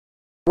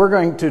we're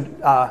going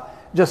to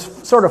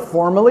just sort of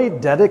formally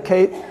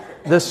dedicate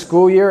this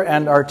school year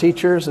and our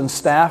teachers and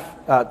staff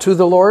to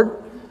the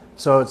Lord.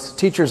 So it's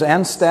teachers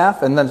and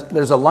staff, and then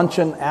there's a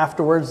luncheon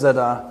afterwards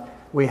that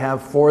we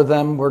have for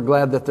them. We're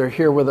glad that they're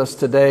here with us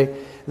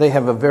today. They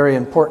have a very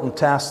important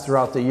task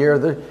throughout the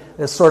year.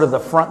 It's sort of the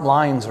front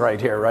lines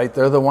right here, right?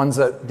 They're the ones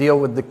that deal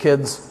with the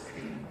kids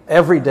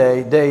every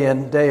day, day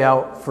in, day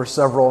out, for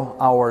several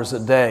hours a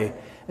day.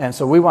 And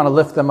so we want to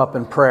lift them up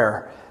in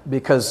prayer,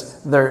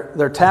 because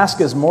their task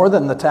is more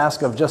than the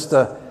task of just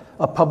a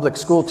public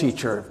school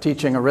teacher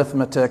teaching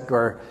arithmetic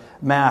or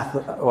math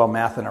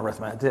and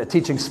arithmetic,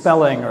 teaching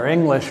spelling or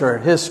English or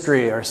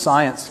history or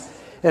science.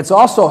 It's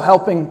also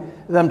helping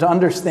them to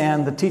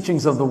understand the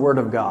teachings of the Word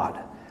of God,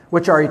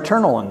 which are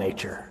eternal in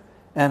nature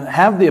and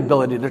have the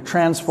ability to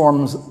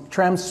transform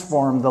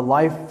the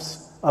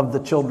lives of the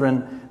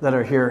children that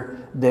are here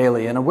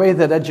daily in a way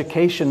that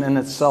education in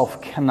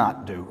itself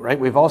cannot do, right?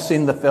 We've all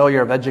seen the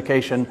failure of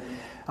education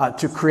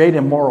to create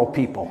immoral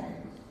people.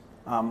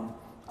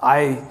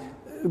 I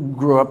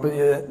grew up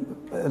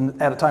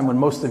at a time when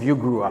most of you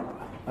grew up,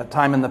 a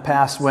time in the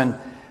past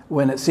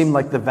when it seemed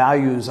like the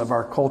values of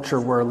our culture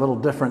were a little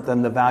different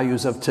than the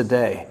values of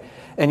today.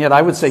 And yet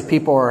I would say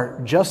people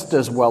are just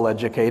as well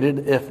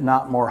educated, if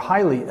not more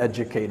highly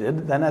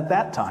educated, than at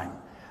that time.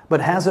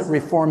 But has it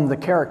reformed the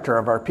character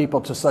of our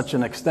people to such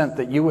an extent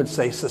that you would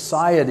say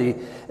society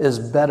is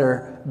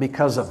better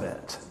because of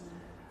it?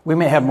 We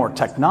may have more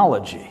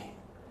technology,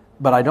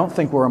 but I don't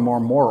think we're a more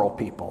moral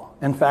people.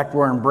 In fact,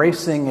 we're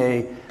embracing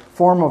a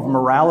form of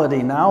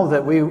morality now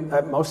that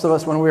most of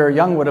us when we were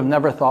young would have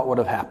never thought would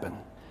have happened.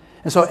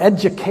 And so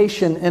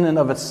education in and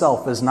of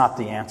itself is not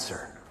the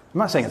answer. I'm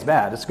not saying it's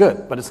bad, it's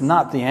good, but it's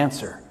not the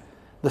answer.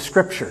 The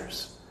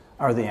scriptures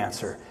are the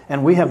answer.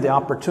 And we have the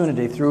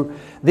opportunity through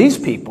these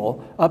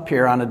people up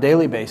here on a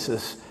daily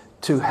basis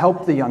to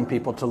help the young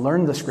people to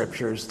learn the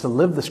scriptures, to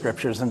live the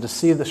scriptures, and to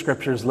see the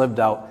scriptures lived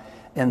out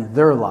in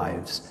their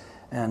lives.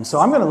 And so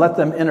I'm going to let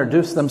them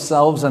introduce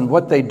themselves and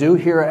what they do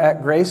here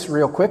at Grace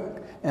real quick,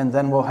 and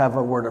then we'll have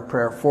a word of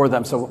prayer for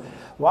them. So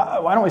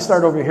why don't we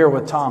start over here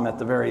with Tom at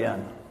the very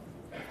end?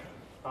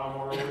 Tom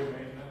Morley,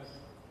 maintenance.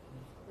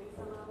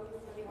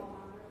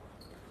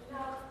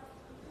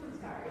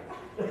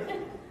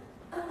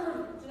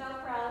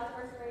 Janelle Pratt,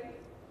 first grade.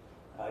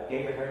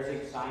 David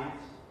Herzig,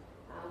 science.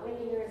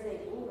 Wendy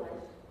Herzig,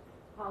 English.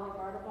 Holly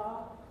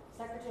Bartabaugh,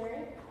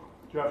 secretary.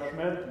 Jeff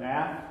Schmidt,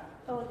 math.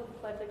 Elizabeth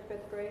Fledgig,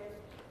 fifth grade.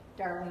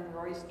 Darlene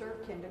Royster,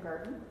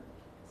 kindergarten.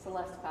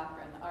 Celeste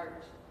Cochran,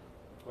 art.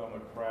 Glenn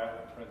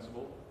Pratt,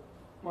 principal.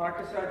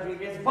 Marcus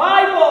Rodriguez,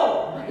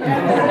 Bible!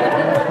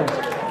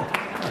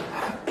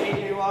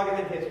 A.J.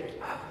 Logan, history.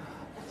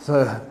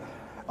 So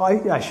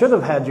I should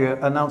have had you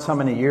announce how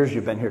many years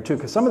you've been here too,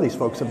 because some of these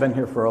folks have been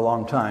here for a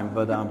long time.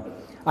 But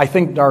I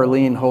think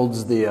Darlene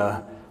holds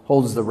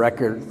the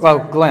record. Well,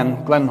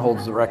 Glenn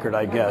holds the record,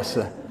 I guess.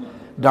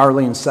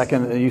 Darlene's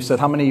second. You said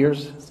how many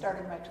years?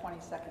 Starting my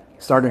 22nd year.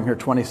 Starting her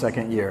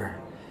 22nd year.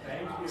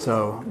 Thank you.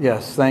 So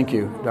yes, thank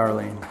you,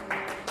 Darlene.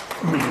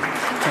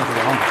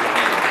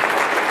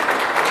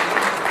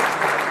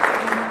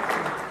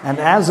 And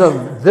as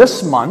of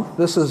this month,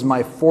 this is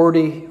my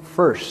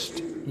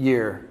 41st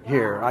year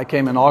here. I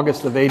came in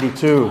August of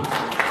 '82.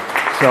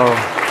 So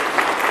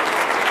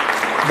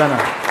it's been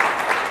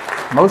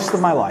most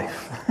of my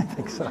life, I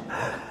think so.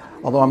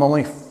 Although I'm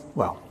only,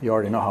 you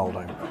already know how old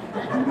I am.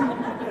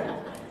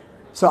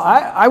 So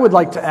I would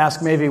like to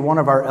ask maybe one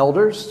of our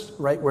elders,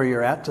 right where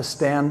you're at, to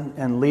stand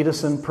and lead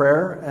us in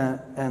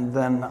prayer, and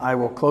then I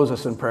will close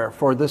us in prayer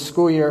for this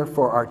school year,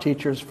 for our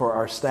teachers, for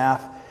our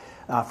staff,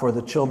 for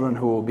the children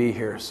who will be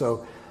here.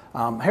 So,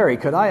 Harry,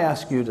 could I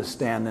ask you to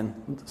stand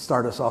and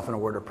start us off in a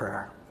word of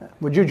prayer?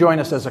 Would you join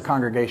us as a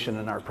congregation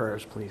in our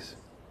prayers, please?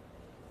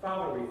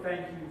 Father, we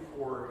thank you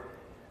for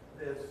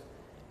this.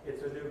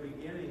 It's a new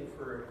beginning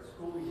for a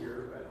school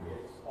year, but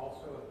it's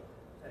also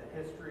a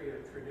history,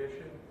 a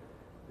tradition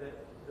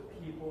that the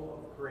people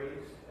of Grace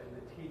and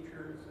the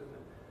teachers and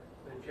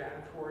the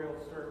janitorial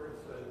service,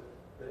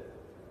 the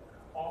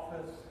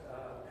office,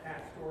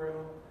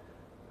 pastoral.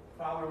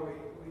 Father,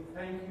 we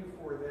thank you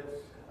for this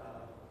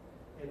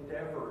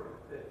endeavor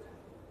that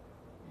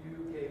you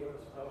gave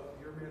us of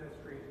your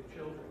ministry to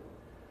children.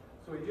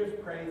 So we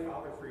just pray,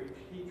 Father, for each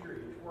teacher,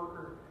 each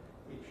worker,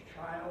 each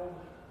child,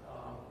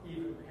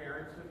 even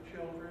parents of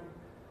children,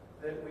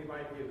 that we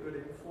might be a good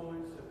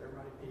influence, that there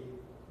might be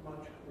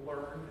much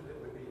learned that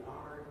would be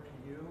honoring to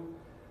you,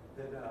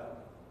 that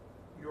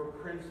your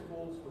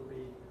principles would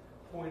be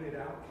pointed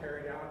out,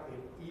 carried out in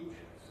each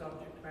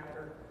subject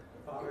matter.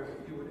 Father,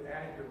 that you would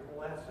add your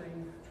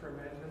blessing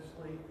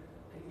tremendously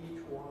to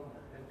each one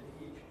and to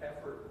each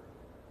effort.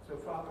 So,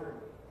 Father,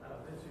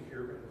 this is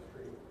your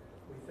ministry.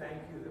 We thank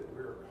you that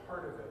we're a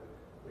part of it.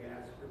 We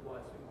ask your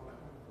blessing on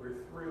it.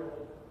 We're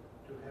thrilled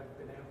to have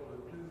been able to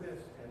do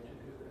this and to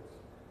do this.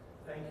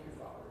 Thank you,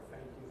 Father.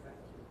 Thank you, thank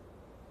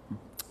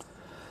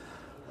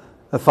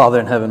you. Father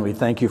in heaven, we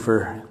thank you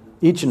for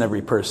each and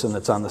every person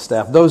that's on the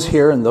staff, those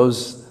here and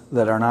those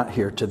that are not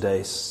here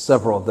today.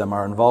 Several of them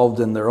are involved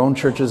in their own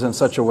churches in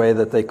such a way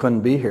that they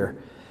couldn't be here.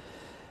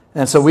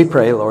 And so we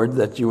pray, Lord,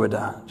 that you would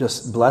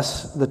just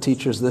bless the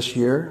teachers this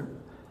year,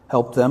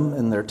 help them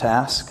in their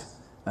task,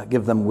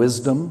 give them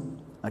wisdom,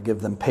 give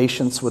them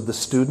patience with the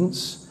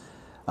students,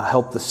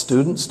 help the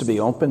students to be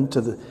open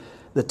to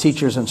the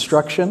teacher's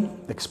instruction,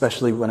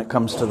 especially when it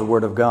comes to the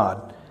Word of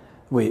God.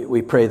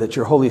 We pray that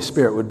your Holy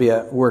Spirit would be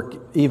at work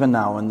even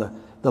now in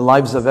the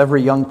lives of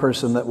every young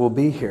person that will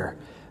be here,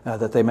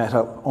 that they might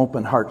have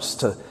open hearts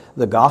to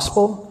the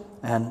gospel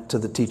and to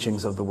the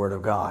teachings of the Word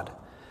of God.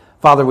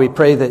 Father, we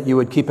pray that you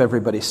would keep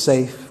everybody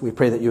safe. We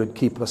pray that you would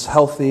keep us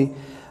healthy.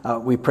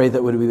 We pray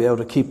that we would be able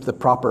to keep the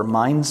proper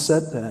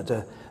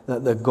mindset,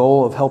 the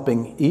goal of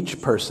helping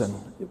each person,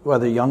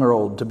 whether young or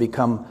old, to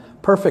become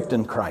perfect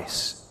in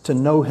Christ, to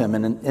know him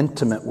in an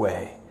intimate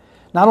way.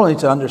 Not only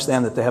to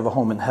understand that they have a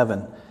home in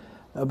heaven,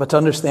 but to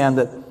understand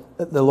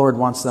that the Lord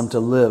wants them to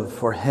live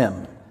for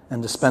him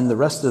and to spend the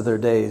rest of their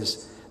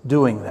days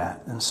doing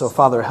that. And so,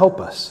 Father,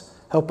 help us.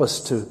 Help us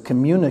to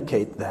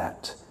communicate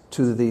that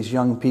to these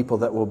young people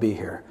that will be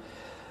here.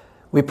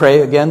 We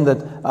pray again that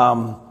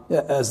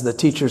as the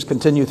teachers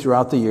continue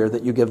throughout the year,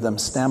 that you give them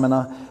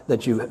stamina,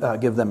 that you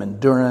give them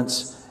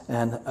endurance,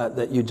 and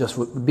that you just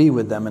be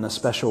with them in a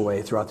special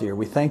way throughout the year.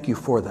 We thank you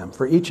for them,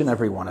 for each and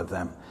every one of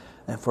them,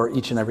 and for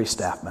each and every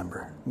staff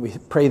member. We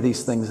pray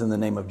these things in the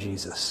name of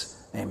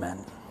Jesus. Amen.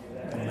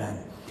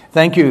 Amen.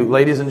 Thank you,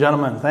 ladies and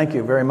gentlemen. Thank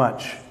you very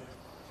much.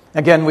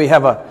 Again, we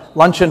have a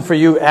luncheon for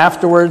you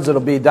afterwards.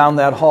 It'll be down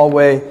that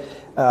hallway.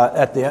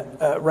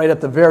 Right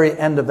at the very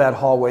end of that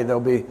hallway,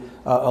 there'll be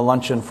a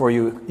luncheon for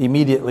you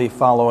immediately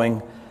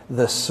following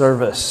this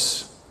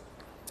service.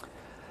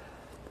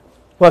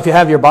 Well, if you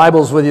have your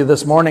Bibles with you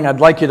this morning, I'd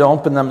like you to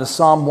open them to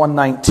Psalm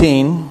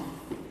 119.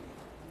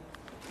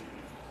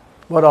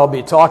 What I'll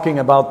be talking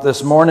about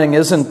this morning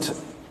isn't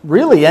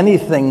really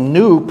anything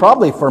new,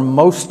 probably for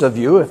most of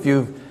you. If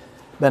you've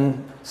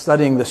been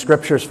studying the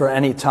Scriptures for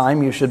any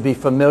time, you should be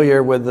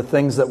familiar with the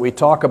things that we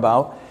talk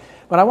about.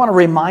 But I want to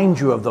remind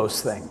you of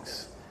those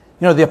things.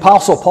 You know, the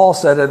Apostle Paul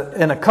said it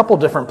in a couple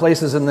different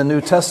places in the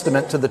New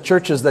Testament to the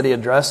churches that he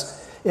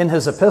addressed in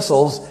his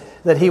epistles,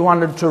 that he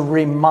wanted to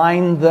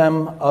remind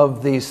them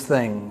of these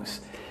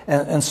things.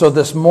 And so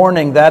this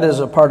morning, that is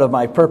a part of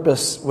my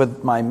purpose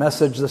with my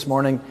message this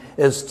morning,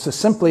 is to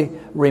simply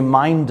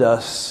remind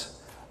us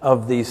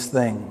of these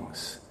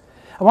things.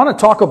 I want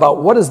to talk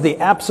about what is the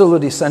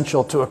absolute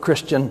essential to a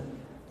Christian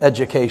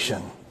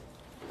education.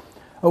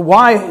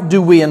 Why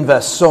do we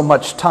invest so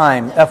much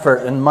time, effort,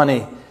 and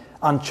money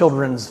on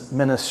children's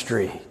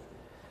ministry?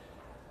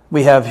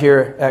 We have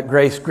here at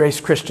Grace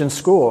Christian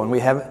School, and we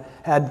have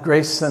had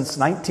Grace since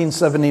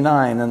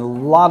 1979, and a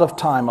lot of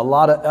time, a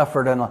lot of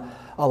effort, and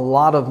a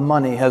lot of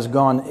money has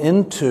gone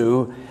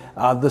into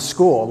the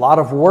school, a lot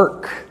of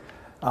work.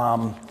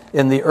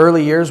 In the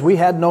early years, we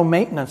had no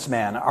maintenance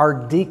man. Our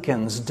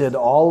deacons did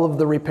all of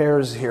the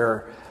repairs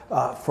here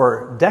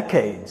for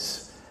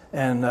decades.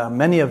 And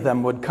many of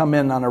them would come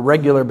in on a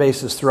regular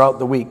basis throughout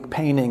the week,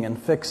 painting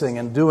and fixing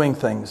and doing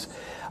things.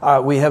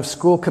 We have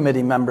school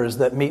committee members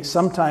that meet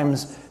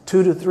sometimes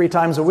 2 to 3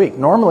 times a week.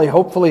 Normally,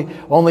 hopefully,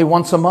 only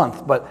once a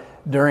month. But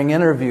during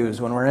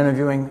interviews, when we're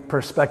interviewing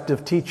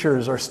prospective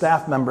teachers or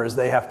staff members,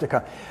 they have to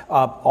come.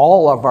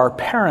 All of our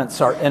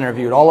parents are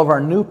interviewed. All of our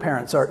new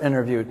parents are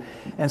interviewed.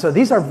 And so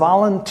these are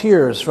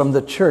volunteers from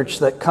the church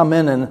that come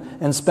in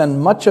and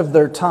spend much of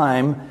their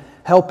time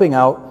helping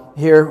out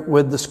here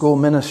with the school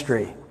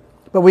ministry.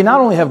 But we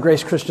not only have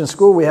Grace Christian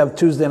School, we have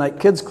Tuesday Night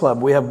Kids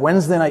Club, we have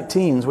Wednesday Night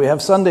Teens, we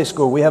have Sunday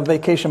School, we have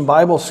Vacation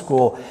Bible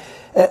School.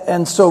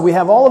 And so we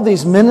have all of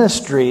these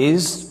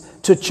ministries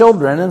to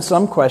children, and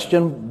some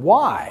question,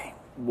 why?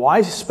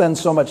 Why spend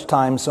so much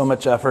time, so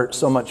much effort,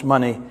 so much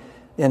money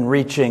in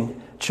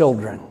reaching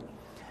children?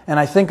 And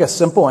I think a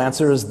simple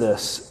answer is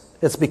this.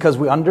 It's because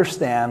we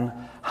understand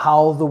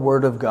how the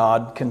Word of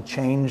God can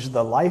change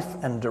the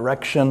life and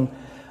direction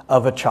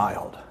of a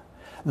child.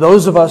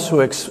 Those of us who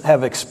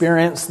have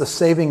experienced the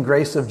saving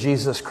grace of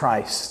Jesus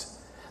Christ,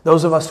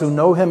 those of us who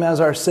know Him as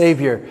our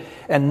Savior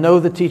and know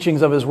the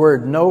teachings of His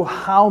Word, know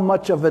how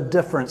much of a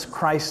difference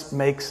Christ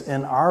makes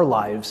in our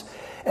lives.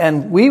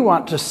 And we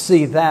want to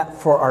see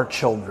that for our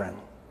children.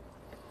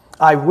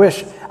 I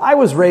wish I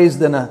was raised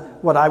in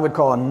what I would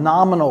call a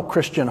nominal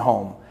Christian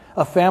home,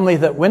 a family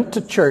that went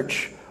to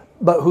church,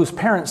 but whose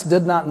parents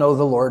did not know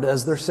the Lord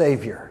as their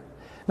Savior.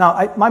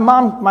 Now, my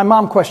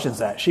mom questions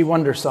that. She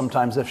wonders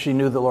sometimes if she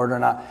knew the Lord or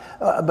not.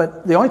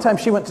 But the only time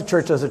she went to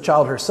church as a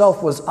child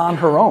herself was on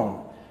her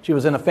own. She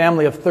was in a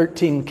family of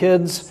 13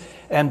 kids,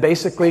 and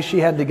basically she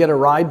had to get a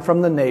ride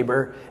from the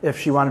neighbor if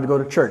she wanted to go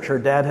to church. Her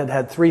dad had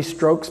had 3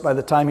 strokes by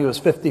the time he was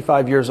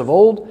 55 years of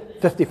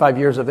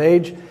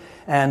age,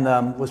 and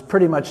was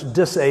pretty much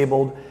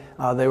disabled.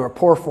 They were a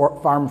poor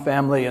farm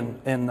family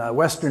in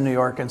western New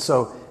York, and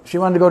so if she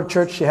wanted to go to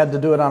church, she had to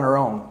do it on her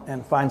own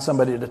and find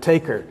somebody to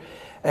take her.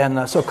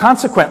 And so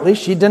consequently,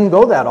 she didn't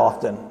go that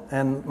often.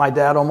 And my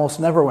dad almost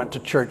never went to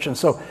church. And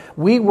so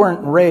we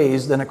weren't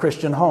raised in a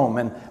Christian home.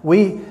 And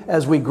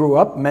as we grew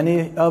up,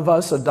 many of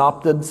us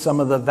adopted some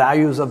of the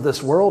values of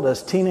this world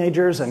as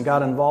teenagers and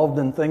got involved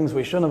in things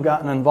we shouldn't have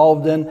gotten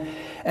involved in.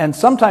 And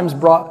sometimes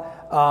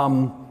brought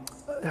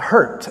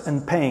hurt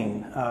and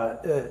pain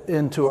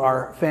into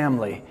our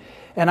family.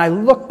 And I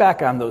look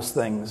back on those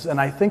things and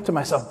I think to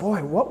myself,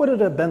 boy, what would it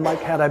have been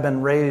like had I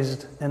been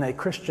raised in a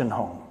Christian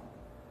home?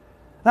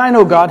 Now, I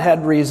know God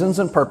had reasons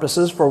and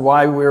purposes for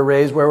why we were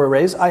raised where we were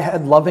raised. I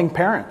had loving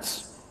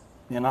parents.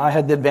 I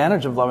had the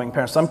advantage of loving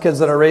parents. Some kids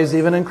that are raised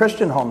even in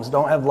Christian homes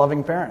don't have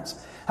loving parents.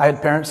 I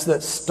had parents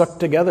that stuck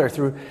together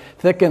through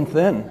thick and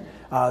thin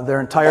their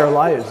entire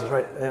lives.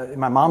 Right?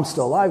 My mom's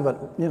still alive,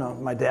 but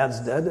my dad's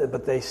dead.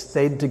 But they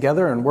stayed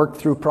together and worked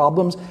through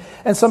problems.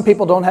 And some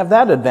people don't have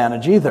that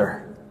advantage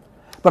either.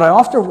 But I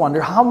often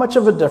wonder how much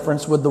of a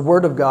difference would the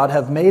Word of God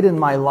have made in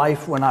my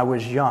life when I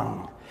was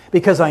young?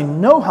 Because I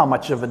know how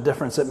much of a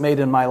difference it made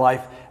in my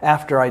life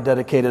after I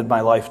dedicated my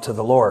life to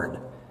the Lord.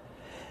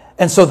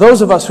 And so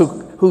those of us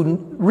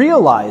who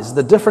realize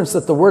the difference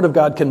that the Word of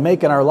God can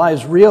make in our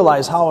lives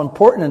realize how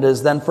important it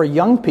is then for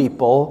young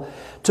people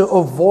to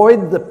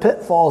avoid the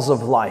pitfalls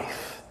of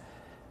life,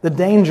 the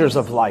dangers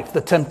of life, the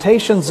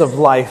temptations of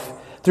life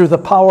through the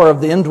power of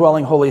the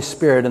indwelling Holy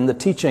Spirit and the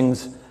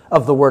teachings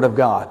of the Word of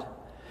God.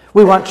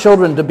 We want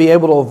children to be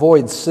able to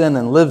avoid sin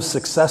and live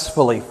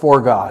successfully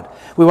for God.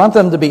 We want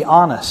them to be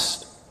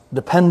honest,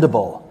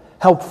 dependable,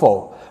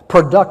 helpful,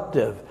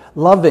 productive,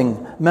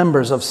 loving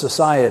members of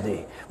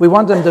society. We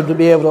want them to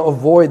be able to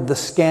avoid the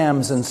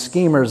scams and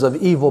schemers of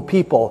evil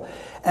people.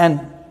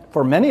 And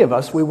for many of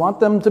us, we want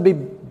them to be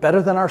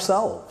better than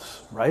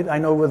ourselves, right? I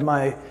know with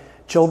my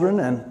children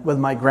and with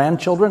my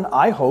grandchildren,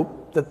 I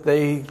hope that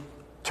they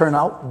turn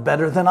out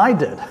better than I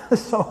did.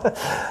 So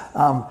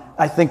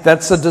I think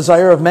that's a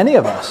desire of many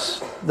of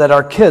us, that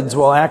our kids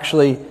will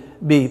actually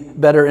be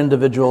better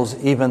individuals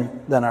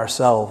even than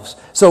ourselves.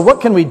 So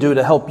what can we do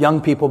to help young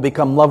people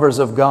become lovers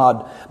of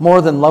God, more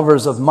than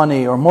lovers of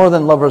money or more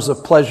than lovers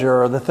of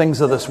pleasure or the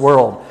things of this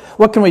world?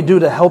 What can we do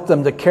to help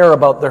them to care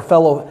about their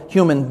fellow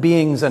human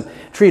beings and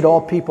treat all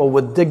people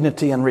with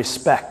dignity and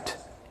respect?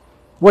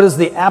 What is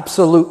the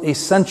absolute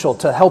essential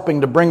to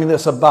helping to bring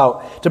this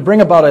about, to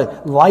bring about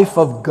a life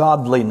of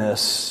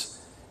godliness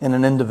in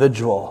an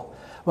individual?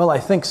 Well, I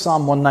think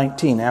Psalm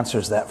 119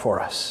 answers that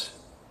for us.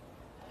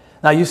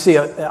 Now you see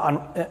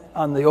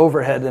on the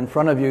overhead in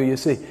front of you, you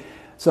see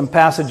some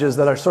passages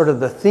that are sort of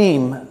the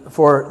theme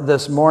for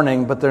this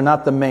morning, but they're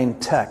not the main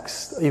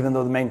text, even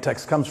though the main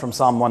text comes from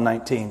Psalm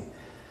 119.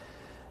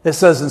 It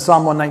says in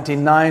Psalm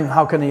 119:9,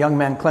 how can a young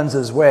man cleanse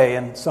his way?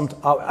 And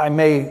I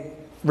may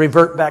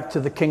revert back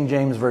to the King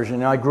James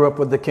Version. I grew up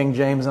with the King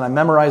James and I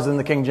memorized in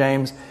the King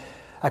James.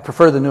 I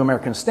prefer the New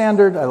American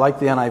Standard. I like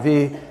the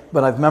NIV,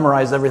 but I've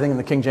memorized everything in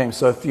the King James.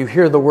 So if you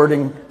hear the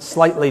wording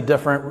slightly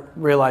different,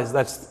 realize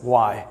that's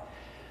why.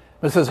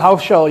 But it says, how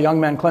shall a young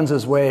man cleanse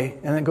his way?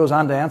 And it goes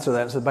on to answer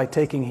that. It says, by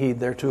taking heed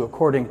thereto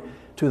according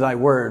to thy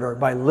word, or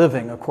by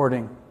living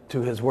according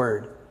to his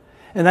word.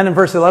 And then in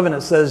verse 11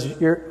 it says,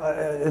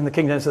 in the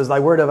King James it says, thy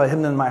word have I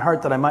hidden in my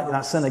heart that I might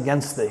not sin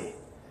against thee.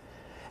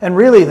 And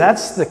really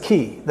that's the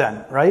key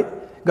then, right?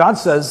 God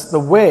says the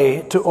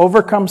way to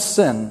overcome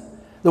sin,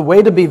 the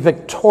way to be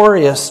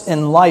victorious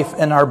in life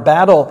in our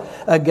battle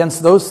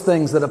against those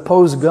things that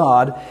oppose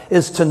God,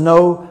 is to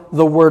know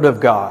the Word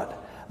of God.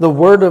 The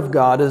Word of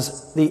God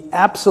is the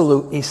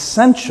absolute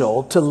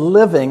essential to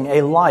living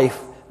a life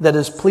that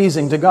is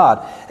pleasing to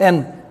God.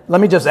 And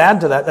let me just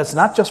add to that, that's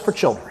not just for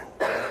children.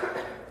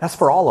 That's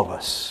for all of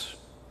us,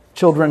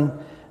 children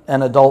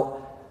and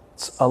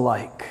adults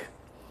alike.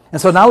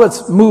 And so now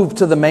let's move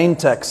to the main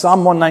text,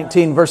 Psalm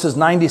 119, verses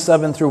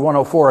 97 through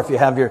 104, if you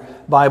have your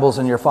Bibles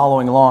and you're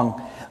following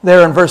along.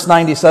 There in verse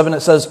 97 it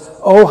says,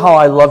 oh, how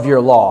I love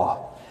your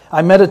law.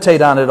 I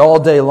meditate on it all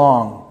day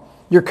long.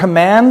 Your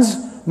commands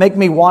make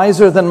me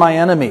wiser than my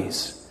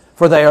enemies,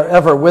 for they are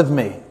ever with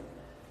me.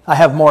 I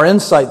have more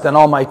insight than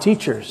all my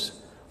teachers,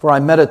 for I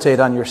meditate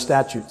on your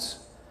statutes.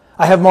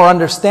 I have more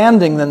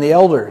understanding than the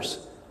elders,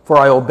 for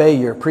I obey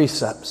your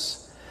precepts.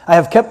 I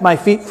have kept my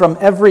feet from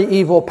every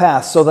evil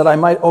path, so that I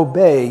might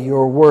obey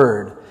your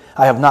word.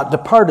 I have not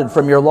departed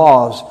from your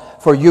laws,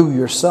 for you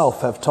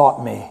yourself have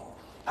taught me.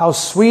 How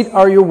sweet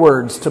are your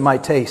words to my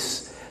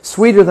taste,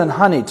 sweeter than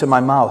honey to my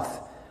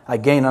mouth. I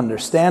gain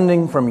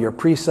understanding from your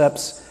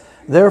precepts.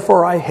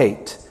 Therefore I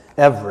hate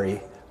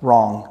every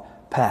wrong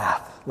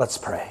path. Let's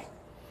pray.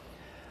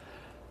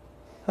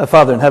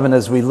 Father in heaven,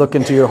 as we look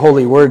into your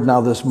holy word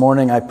now this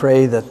morning, I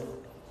pray that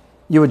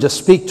you would just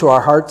speak to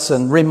our hearts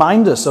and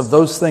remind us of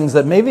those things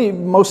that maybe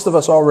most of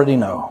us already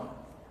know.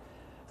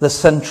 The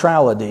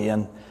centrality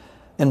and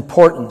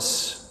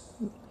importance,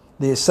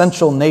 the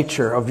essential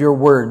nature of your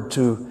word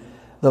to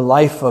the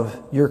life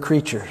of your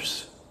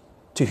creatures,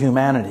 to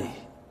humanity,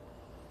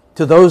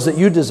 to those that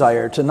you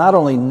desire to not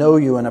only know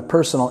you in a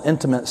personal,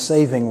 intimate,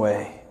 saving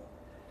way,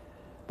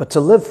 but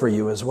to live for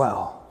you as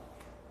well.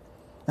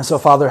 And so,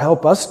 Father,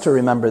 help us to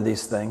remember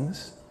these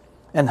things,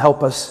 and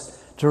help us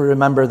to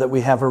remember that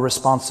we have a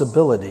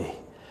responsibility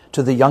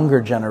to the younger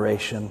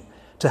generation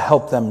to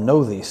help them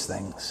know these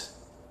things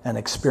and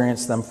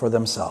experience them for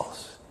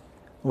themselves.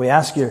 We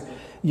ask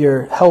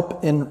your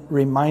help in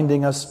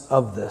reminding us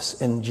of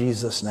this in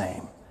Jesus'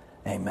 name.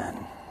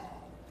 Amen.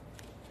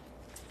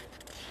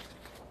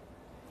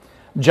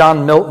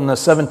 John Milton, a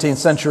 17th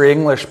century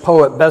English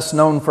poet best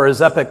known for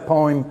his epic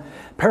poem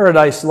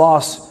Paradise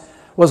Lost,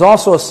 was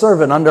also a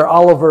servant under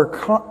Oliver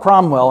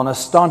Cromwell and a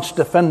staunch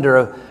defender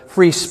of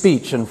free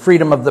speech and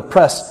freedom of the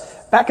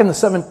press back in the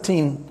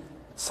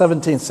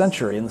 17th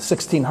century, in the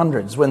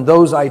 1600s, when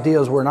those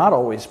ideas were not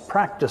always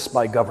practiced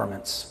by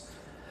governments.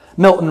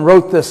 Milton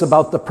wrote this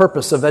about the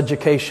purpose of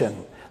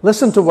education.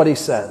 Listen to what he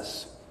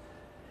says.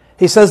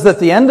 He says that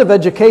the end of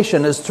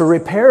education is to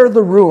repair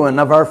the ruin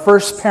of our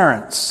first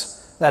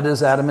parents, that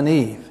is Adam and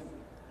Eve,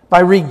 by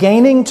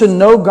regaining to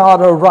know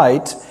God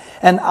aright,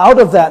 and out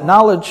of that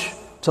knowledge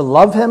to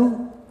love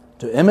Him,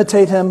 to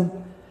imitate Him,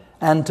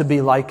 and to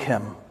be like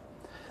Him.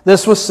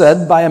 This was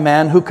said by a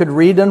man who could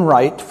read and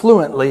write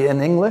fluently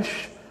in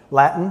English,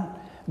 Latin,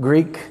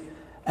 Greek,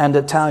 and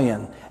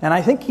Italian. And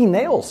I think he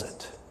nails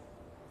it.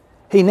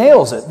 He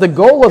nails it. The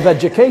goal of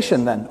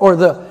education then, or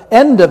the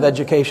end of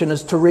education,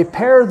 is to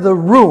repair the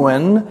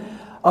ruin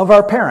of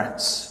our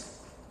parents.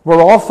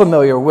 We're all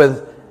familiar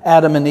with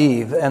Adam and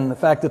Eve and the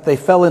fact that they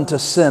fell into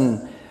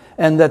sin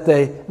and that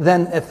they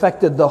then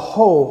affected the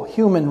whole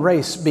human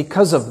race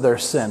because of their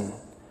sin.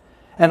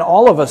 And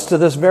all of us to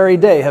this very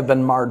day have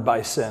been marred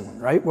by sin,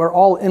 right? We're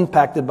all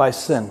impacted by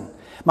sin.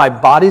 My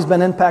body's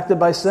been impacted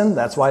by sin.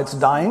 That's why it's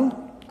dying.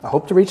 I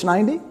hope to reach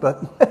 90,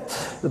 but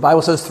the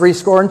Bible says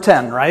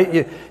 70,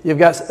 right? You've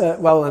got,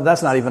 well,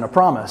 that's not even a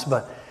promise,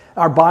 but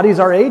our bodies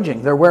are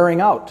aging. They're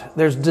wearing out.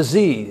 There's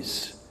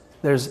disease.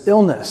 There's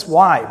illness.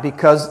 Why?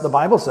 Because the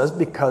Bible says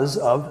because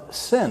of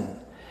sin.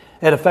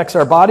 It affects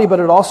our body, but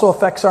it also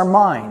affects our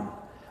mind.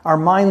 Our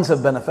minds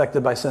have been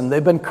affected by sin.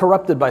 They've been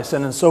corrupted by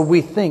sin, and so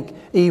we think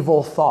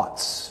evil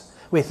thoughts.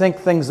 We think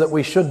things that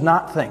we should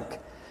not think.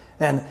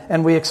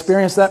 And we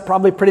experience that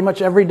probably pretty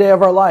much every day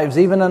of our lives.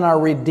 Even in our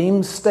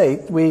redeemed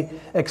state, we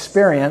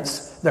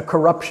experience the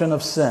corruption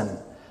of sin.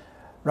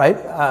 Right?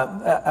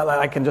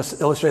 I can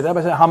just illustrate that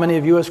by saying, how many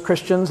of you as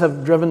Christians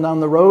have driven down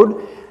the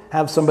road,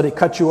 have somebody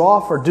cut you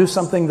off or do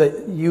something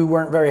that you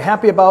weren't very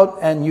happy about,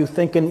 and you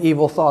think an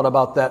evil thought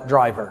about that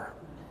driver?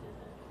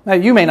 Now,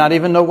 you may not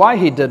even know why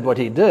he did what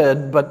he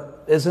did,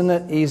 but isn't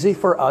it easy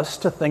for us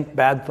to think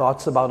bad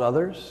thoughts about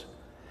others?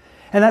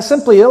 And that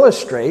simply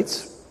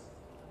illustrates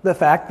the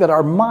fact that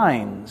our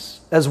minds,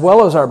 as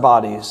well as our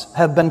bodies,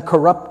 have been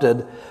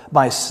corrupted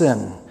by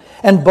sin.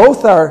 And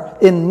both are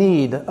in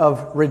need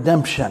of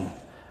redemption.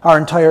 Our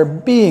entire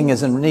being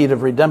is in need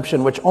of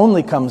redemption, which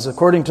only comes,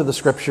 according to the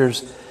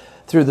Scriptures,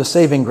 through the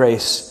saving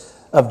grace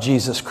of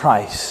Jesus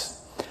Christ.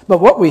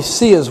 But what we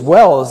see as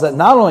well is that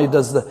not only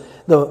does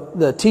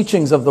the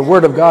teachings of the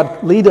Word of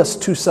God lead us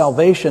to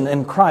salvation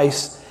in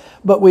Christ,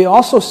 but we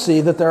also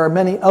see that there are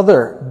many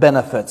other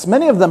benefits,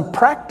 many of them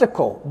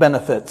practical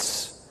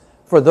benefits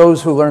for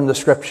those who learn the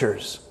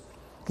Scriptures.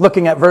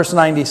 Looking at verse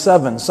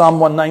 97,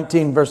 Psalm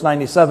 119, verse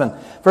 97.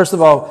 First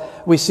of all,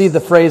 we see the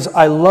phrase,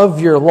 I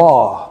love your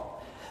law.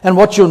 And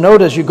what you'll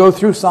note as you go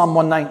through Psalm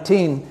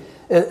 119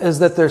 is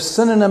that there's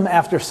synonym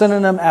after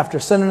synonym after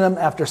synonym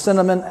after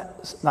synonym.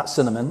 Not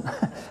cinnamon.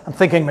 I'm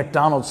thinking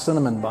McDonald's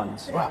cinnamon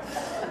buns. Wow.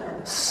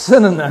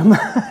 Synonym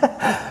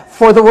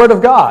for the Word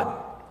of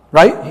God.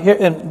 Right? Here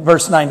in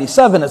verse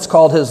 97, it's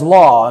called His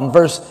law. In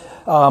verse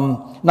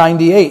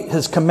 98,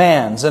 His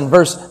commands. In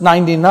verse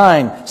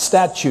 99,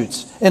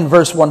 statutes. In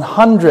verse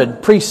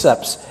 100,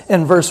 precepts.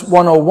 In verse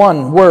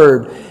 101,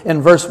 word.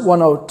 In verse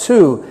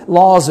 102,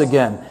 laws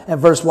again. In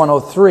verse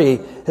 103,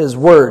 His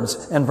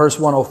words. In verse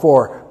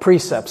 104,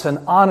 precepts. And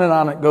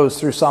on it goes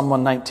through Psalm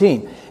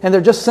 119. And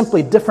they're just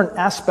simply different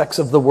aspects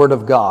of the Word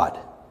of God.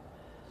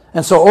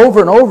 And so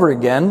over and over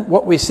again,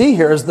 what we see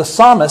here is the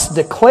psalmist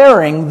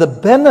declaring the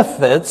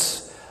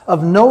benefits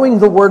of knowing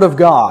the Word of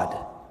God.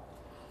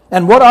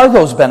 And what are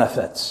those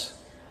benefits?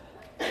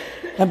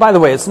 And by the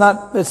way, it's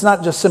not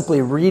just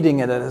simply reading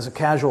it as a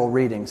casual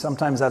reading.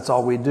 Sometimes that's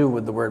all we do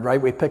with the Word,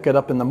 right? We pick it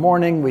up in the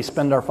morning, we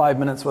spend our 5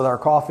 minutes with our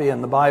coffee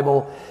and the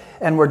Bible,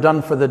 and we're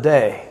done for the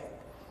day.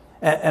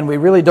 And we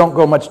really don't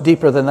go much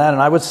deeper than that,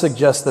 and I would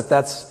suggest that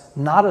that's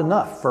not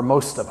enough for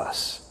most of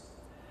us.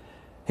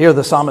 Here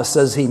the psalmist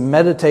says he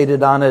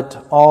meditated on it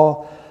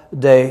all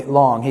day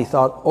long. He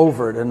thought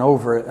over it and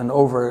over it and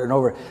over it and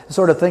over it.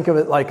 Sort of think of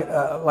it like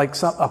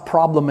a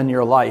problem in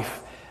your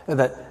life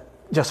that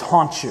just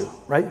haunts you,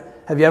 right?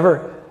 Have you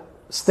ever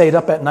stayed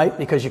up at night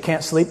because you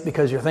can't sleep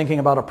because you're thinking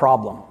about a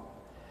problem?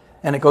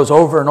 And it goes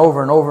over and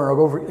over and over and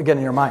over again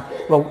in your mind.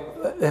 Well,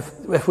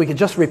 if we could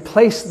just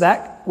replace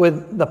that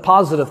with the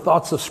positive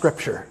thoughts of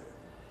Scripture,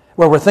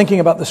 where we're thinking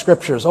about the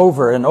Scriptures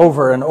over and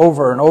over and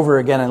over and over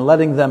again and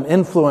letting them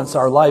influence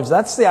our lives.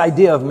 That's the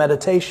idea of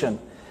meditation,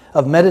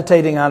 of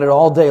meditating on it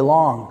all day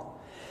long.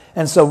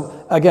 And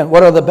so, again,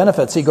 what are the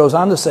benefits? He goes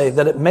on to say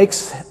that it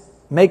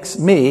makes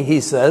me, he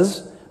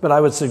says, but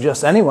I would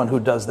suggest anyone who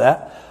does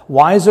that,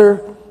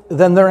 wiser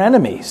than their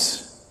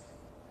enemies.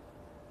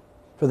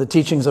 For the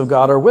teachings of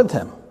God are with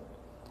him.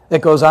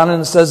 It goes on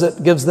and says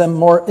it gives them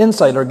more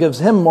insight, or gives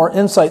him more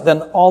insight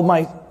than all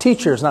my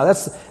teachers. Now,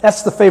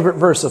 that's the favorite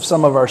verse of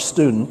some of our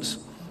students,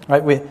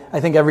 right?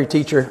 I think every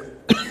teacher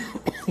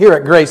here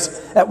at Grace,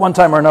 at one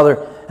time or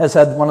another, has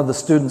had one of the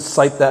students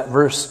cite that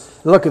verse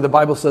Look, the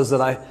Bible says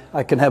that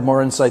I can have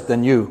more insight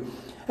than you.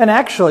 And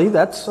actually,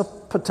 that's a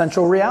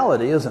potential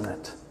reality, isn't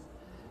it?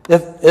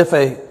 If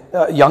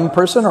a young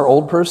person or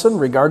old person,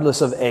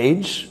 regardless of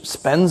age,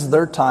 spends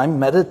their time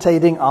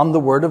meditating on the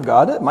Word of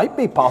God, it might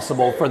be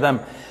possible for them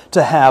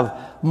to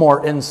have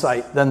more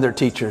insight than their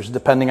teachers,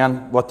 depending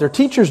on what their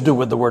teachers do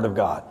with the Word of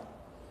God.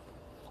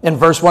 In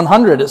verse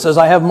 100, it says,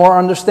 I have more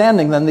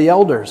understanding than the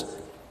elders.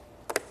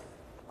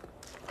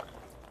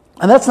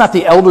 And that's not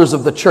the elders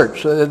of the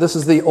church. This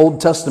is the Old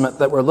Testament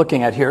that we're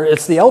looking at here.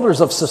 It's the elders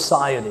of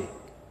society.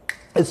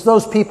 It's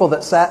those people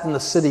that sat in the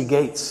city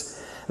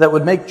gates that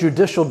would make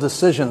judicial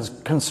decisions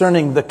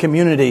concerning the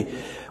community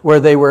where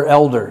they were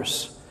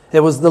elders. It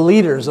was the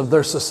leaders of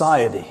their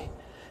society.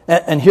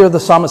 And here the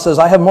psalmist says,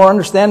 I have more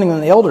understanding than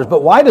the elders.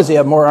 But why does he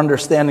have more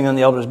understanding than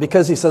the elders?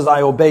 Because he says,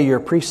 I obey your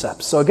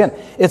precepts. So again,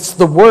 it's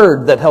the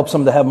Word that helps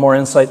him to have more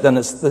insight than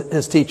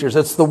his teachers.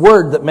 It's the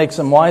Word that makes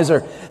him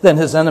wiser than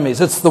his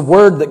enemies. It's the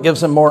Word that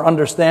gives him more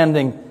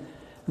understanding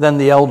than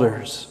the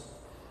elders.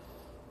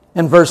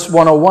 In verse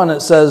 101,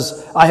 it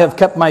says, I have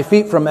kept my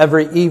feet from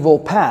every evil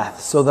path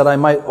so that I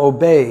might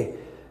obey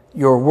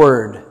your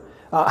word.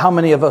 How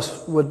many of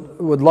us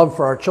would love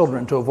for our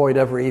children to avoid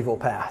every evil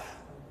path?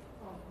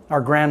 Our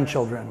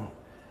grandchildren.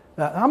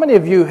 How many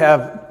of you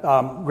have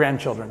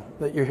grandchildren?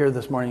 That you're here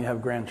this morning, you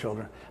have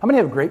grandchildren. How many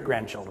have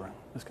great-grandchildren?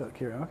 Let's go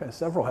here. Okay,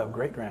 several have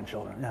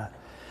great-grandchildren. Yeah.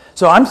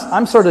 So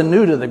I'm sort of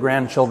new to the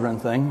grandchildren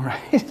thing,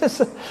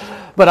 right?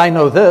 But I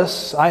know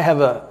this. I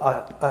have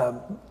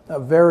a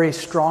very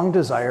strong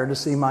desire to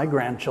see my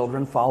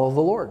grandchildren follow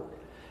the Lord,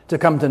 to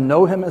come to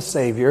know Him as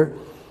Savior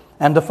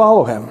and to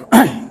follow Him.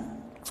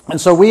 And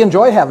so we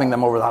enjoy having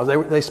them over the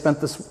house. They spent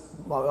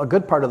a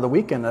good part of the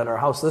weekend at our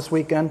house this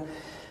weekend.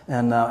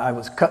 And I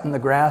was cutting the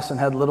grass and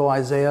had little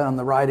Isaiah on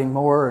the riding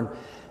mower,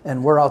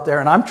 and we're out there.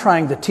 And I'm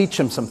trying to teach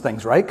him some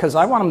things, right? Because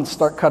I want him to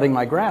start cutting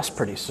my grass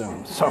pretty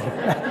soon. So,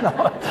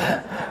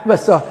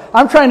 so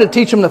I'm trying to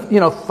teach him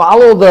to,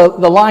 follow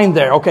the line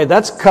there. Okay,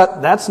 that's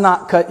cut. That's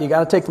not cut. You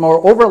got to take the mower,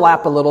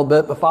 overlap a little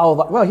bit, but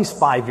follow. Well, he's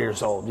 5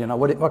 years old.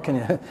 What can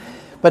you?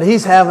 But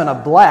he's having a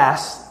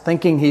blast,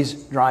 thinking he's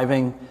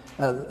driving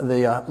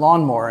the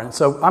lawnmower. And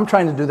so I'm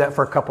trying to do that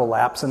for a couple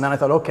laps. And then I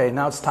thought, okay,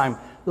 now it's time.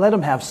 Let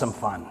him have some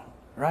fun.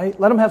 Right?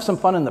 Let him have some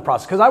fun in the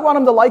process. Because I want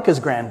him to like his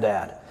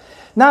granddad.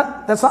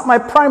 That's not my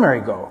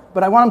primary goal.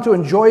 But I want him to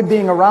enjoy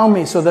being around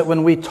me so that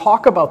when we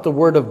talk about the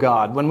Word of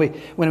God, when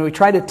we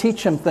try to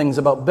teach him things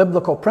about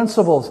biblical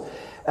principles,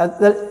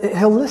 that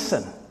he'll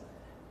listen.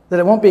 That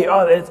it won't be,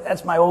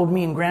 that's my old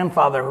mean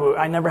grandfather who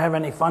I never have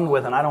any fun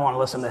with and I don't want to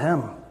listen to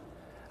him.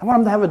 I want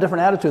him to have a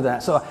different attitude than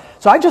that. So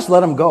I just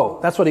let him go.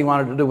 That's what he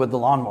wanted to do with the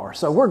lawnmower.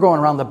 So we're going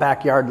around the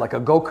backyard like a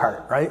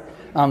go-kart, right?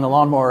 On the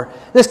lawnmower.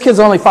 This kid's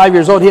only 5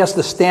 years old. He has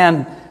to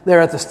stand there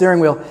at the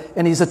steering wheel.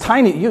 And he's a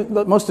tiny,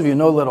 most of you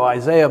know little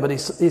Isaiah, but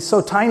he's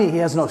so tiny he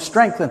has no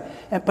strength.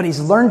 But he's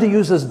learned to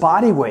use his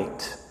body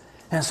weight.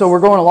 And so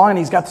we're going along and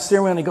he's got the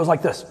steering wheel and he goes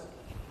like this.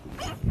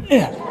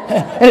 And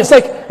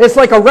it's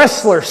like a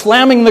wrestler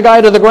slamming the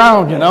guy to the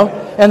ground,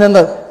 And then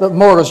the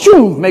mower goes,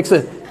 shoo, makes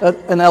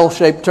an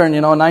L-shaped turn,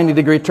 a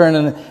 90-degree turn,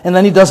 and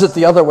then he does it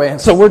the other way. And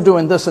so we're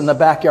doing this in the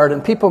backyard,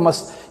 and people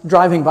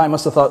driving by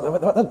must have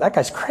thought, that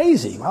guy's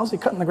crazy. Why is he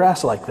cutting the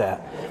grass like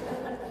that?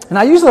 And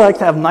I usually like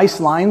to have nice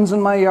lines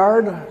in my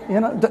yard.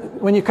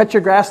 When you cut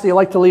your grass, do you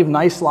like to leave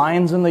nice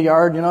lines in the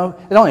yard? It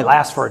only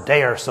lasts for a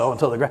day or so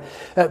until the grass.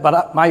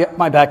 But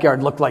my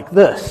backyard looked like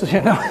this,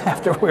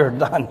 after we were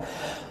done.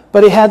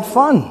 But he had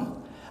fun.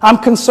 I'm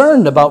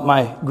concerned about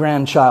my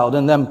grandchild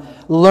and them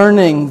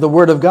learning the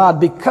Word of God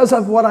because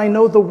of what I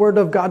know the Word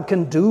of God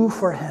can do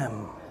for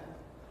him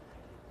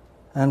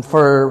and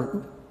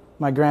for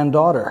my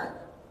granddaughter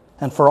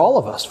and for all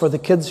of us, for the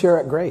kids here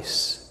at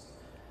Grace,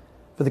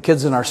 for the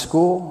kids in our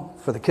school,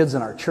 for the kids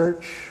in our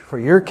church, for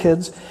your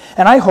kids.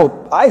 And I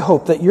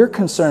hope that your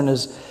concern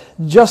is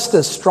just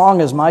as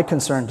strong as my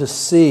concern to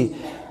see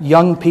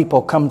young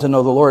people come to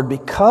know the Lord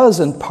because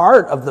in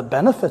part of the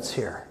benefits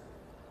here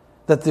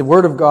that the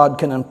Word of God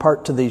can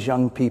impart to these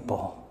young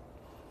people.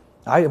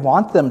 I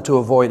want them to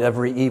avoid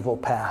every evil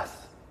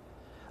path.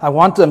 I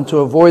want them to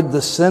avoid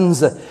the sins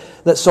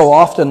that so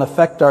often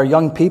affect our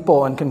young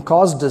people and can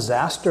cause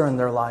disaster in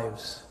their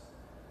lives.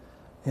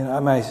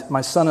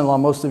 My son-in-law,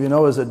 most of you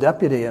know, is a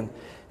deputy, and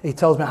he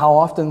tells me how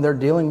often they're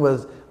dealing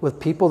with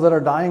people that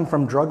are dying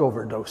from drug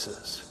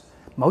overdoses.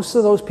 Most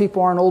of those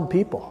people aren't old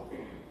people.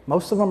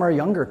 Most of them are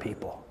younger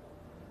people.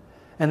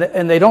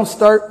 And they don't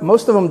start,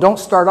 most of them don't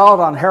start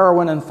out on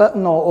heroin and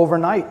fentanyl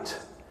overnight.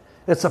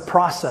 It's a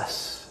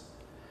process.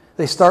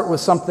 They start with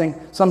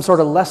some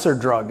sort of lesser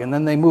drug, and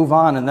then they move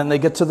on, and then they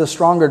get to the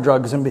stronger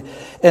drugs.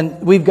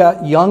 And we've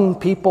got young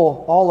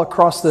people all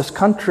across this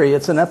country.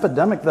 It's an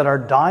epidemic that are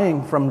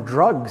dying from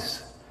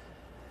drugs.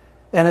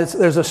 And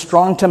there's a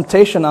strong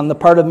temptation on the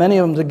part of many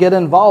of them to get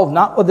involved,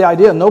 not with the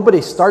idea.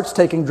 Nobody starts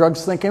taking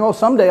drugs thinking,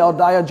 someday I'll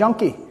die a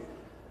junkie.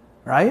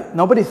 Right?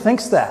 Nobody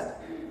thinks that.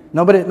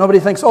 Nobody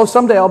thinks,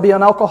 someday I'll be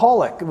an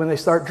alcoholic when they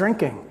start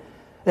drinking.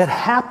 It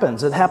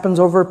happens. It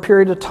happens over a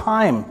period of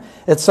time.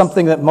 It's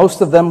something that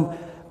most of them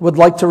would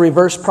like to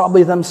reverse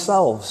probably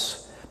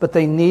themselves, but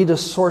they need a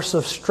source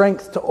of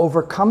strength to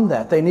overcome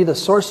that. They need a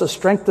source of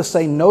strength to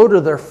say no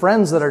to their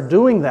friends that are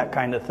doing that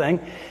kind of thing.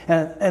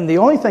 And the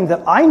only thing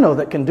that I know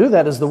that can do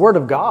that is the Word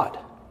of God.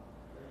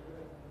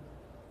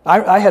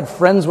 I had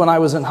friends when I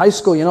was in high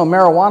school. You know,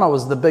 marijuana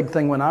was the big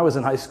thing when I was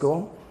in high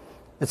school.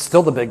 It's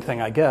still the big thing,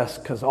 I guess,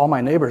 because all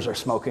my neighbors are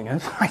smoking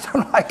it. I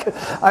don't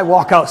know. I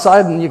walk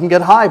outside and you can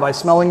get high by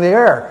smelling the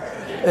air.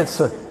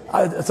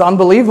 It's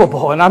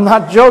unbelievable, and I'm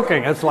not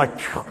joking. It's like,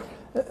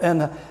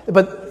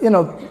 but you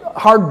know,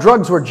 hard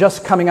drugs were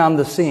just coming on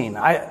the scene.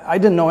 I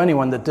didn't know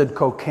anyone that did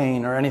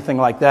cocaine or anything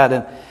like that,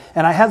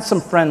 and I had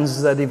some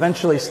friends that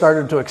eventually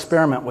started to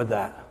experiment with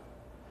that.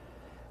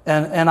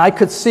 And I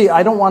could see,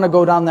 I don't want to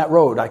go down that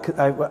road.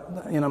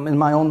 In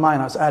my own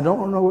mind, I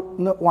don't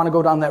want to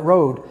go down that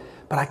road,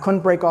 but I couldn't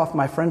break off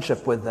my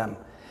friendship with them.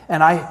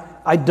 And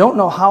I don't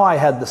know how I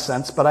had the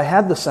sense, but I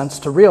had the sense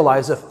to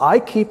realize if I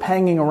keep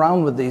hanging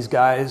around with these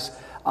guys,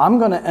 I'm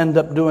going to end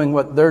up doing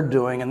what they're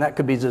doing, and that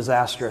could be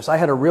disastrous. I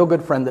had a real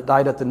good friend that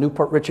died at the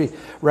Newport Richey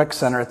Rec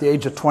Center at the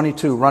age of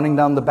 22, running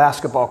down the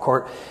basketball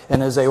court,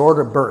 and his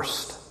aorta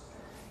burst.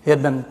 He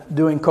had been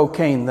doing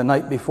cocaine the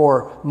night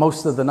before,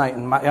 most of the night,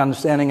 and my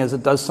understanding is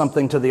it does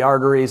something to the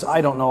arteries. I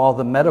don't know all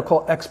the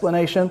medical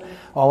explanation.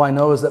 All I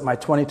know is that my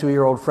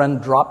 22-year-old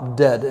friend dropped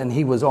dead, and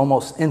he was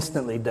almost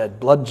instantly dead.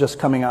 Blood just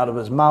coming out of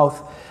his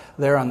mouth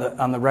there on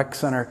the rec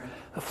center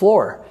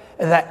floor.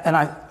 And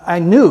I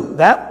knew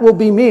that will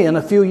be me in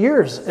a few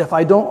years if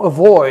I don't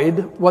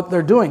avoid what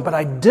they're doing. But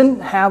I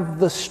didn't have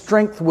the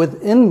strength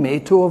within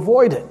me to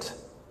avoid it.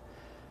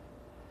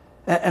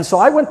 And so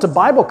I went to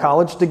Bible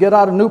college to get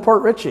out of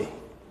Newport Richey.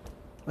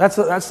 That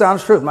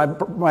sounds true.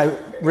 My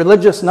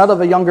religious nut of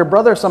a younger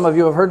brother, some of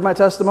you have heard my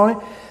testimony.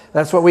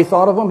 That's what we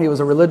thought of him. He was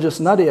a religious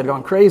nut. He had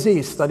gone crazy.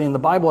 He's studying the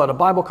Bible at a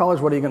Bible college.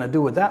 What are you going to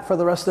do with that for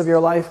the rest of your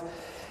life?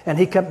 And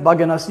he kept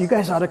bugging us, you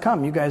guys ought to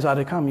come, you guys ought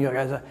to come, you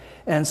guys ought to.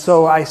 And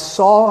so I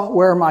saw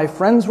where my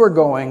friends were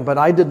going, but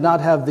I did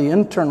not have the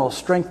internal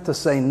strength to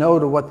say no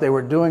to what they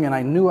were doing, and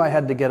I knew I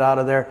had to get out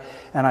of there.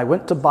 And I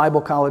went to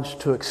Bible college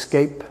to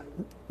escape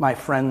my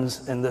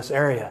friends in this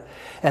area.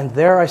 And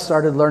there I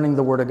started learning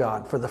the Word of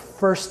God for the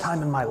first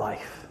time in my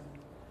life.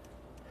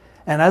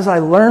 And as I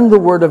learned the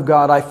Word of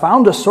God, I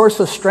found a source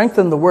of strength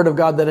in the Word of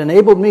God that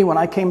enabled me when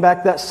I came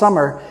back that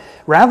summer.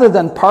 Rather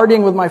than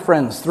partying with my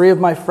friends, 3 of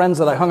my friends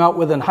that I hung out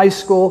with in high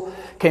school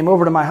came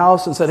over to my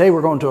house and said, hey,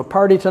 we're going to a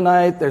party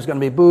tonight. There's going to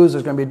be booze,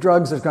 there's going to be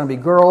drugs, there's going to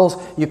be girls.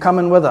 You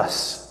coming with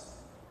us?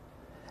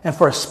 And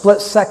for a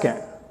split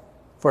second,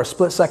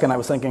 I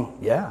was thinking,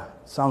 yeah,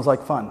 sounds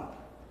like fun.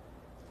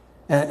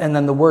 And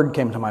then the Word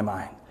came to my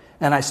mind.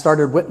 And I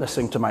started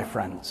witnessing to my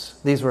friends.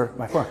 These were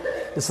my friends.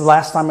 This is the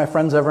last time my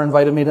friends ever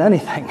invited me to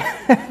anything,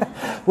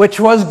 which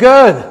was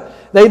good.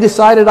 They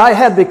decided I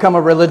had become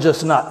a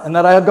religious nut and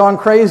that I had gone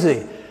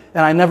crazy.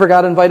 And I never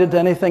got invited to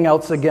anything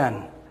else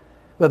again.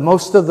 But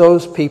most of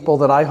those people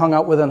that I hung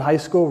out with in high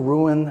school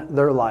ruined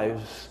their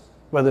lives,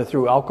 whether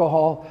through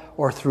alcohol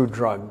or through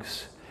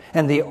drugs.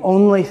 And the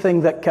only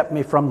thing that kept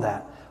me from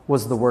that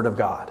was the Word of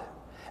God.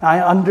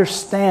 I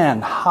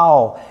understand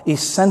how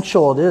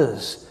essential it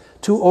is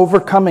to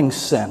overcoming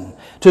sin,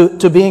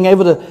 to being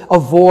able to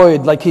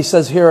avoid, like he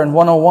says here in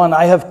 101,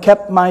 I have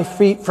kept my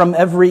feet from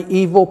every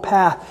evil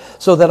path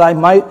so that I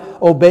might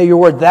obey your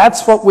word.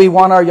 That's what we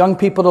want our young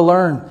people to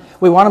learn.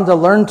 We want them to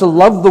learn to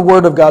love the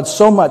Word of God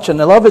so much and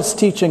to love its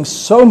teaching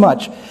so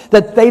much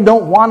that they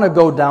don't want to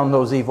go down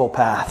those evil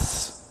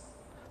paths.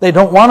 They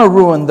don't want to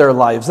ruin their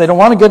lives. They don't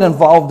want to get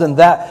involved in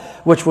that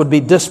which would be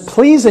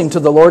displeasing to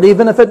the Lord,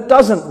 even if it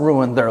doesn't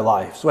ruin their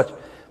lives. Which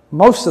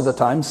most of the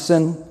time,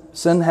 sin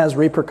has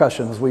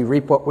repercussions. We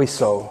reap what we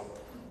sow,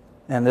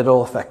 and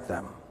it'll affect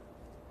them.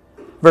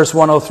 Verse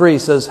 103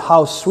 says,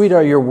 how sweet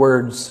are your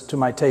words to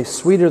my taste,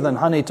 sweeter than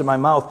honey to my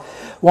mouth.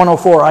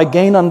 104, I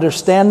gain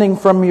understanding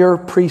from your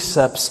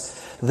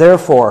precepts.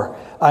 Therefore,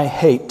 I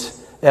hate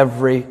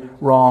every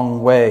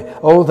wrong way.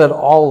 Oh, that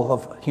all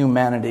of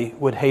humanity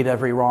would hate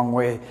every wrong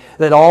way.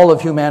 That all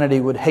of humanity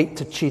would hate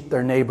to cheat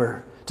their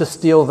neighbor, to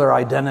steal their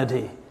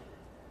identity,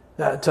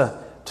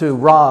 to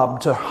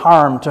rob, to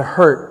harm, to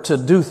hurt, to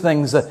do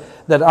things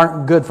that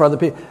aren't good for other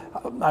people.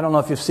 I don't know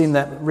if you've seen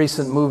that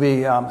recent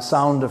movie,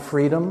 Sound of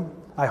Freedom.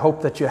 I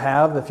hope that you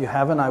have. If you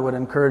haven't, I would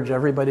encourage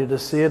everybody to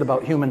see it,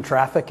 about human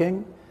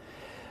trafficking.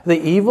 The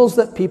evils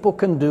that people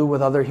can do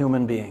with other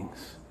human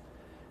beings.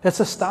 It's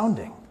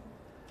astounding.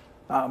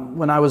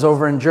 When I was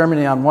over in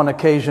Germany on one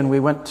occasion, we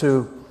went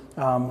to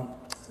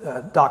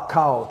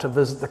Dachau to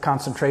visit the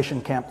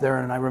concentration camp there.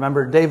 And I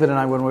remember David and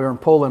I, when we were in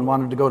Poland,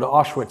 wanted to go to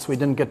Auschwitz. We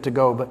didn't get to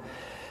go, but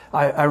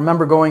I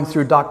remember going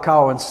through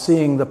Dachau and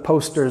seeing the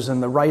posters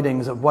and the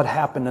writings of what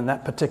happened in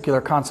that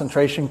particular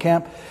concentration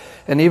camp.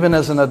 And even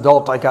as an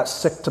adult, I got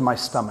sick to my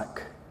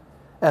stomach.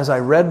 As I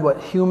read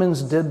what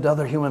humans did to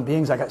other human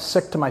beings, I got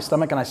sick to my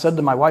stomach. And I said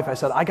to my wife,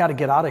 I got to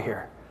get out of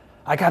here.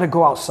 I got to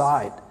go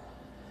outside.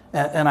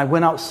 And I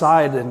went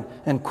outside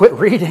and quit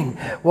reading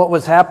what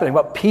was happening,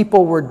 what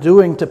people were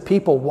doing to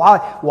people.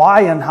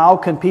 Why and how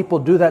can people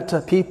do that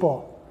to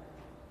people?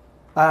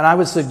 And I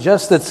would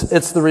suggest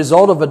it's the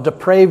result of a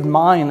depraved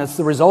mind. It's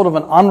the result of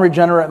an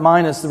unregenerate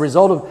mind. It's the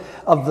result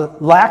of the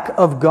lack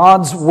of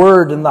God's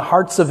Word in the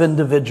hearts of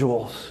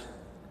individuals.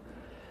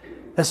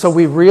 And so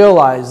we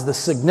realize the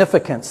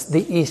significance,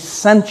 the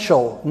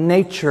essential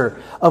nature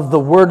of the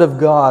Word of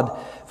God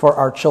for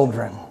our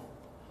children.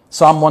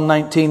 Psalm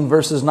 119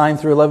 verses 9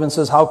 through 11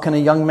 says, "How can a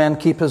young man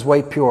keep his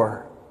way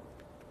pure?"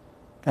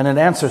 And it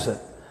answers it,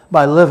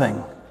 by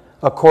living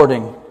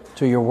according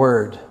to your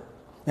word.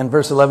 In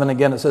verse 11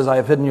 again it says, "I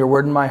have hidden your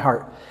word in my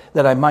heart,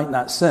 that I might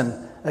not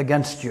sin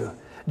against you."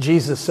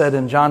 Jesus said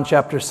in John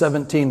chapter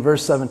 17,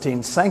 verse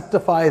 17,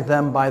 "Sanctify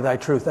them by thy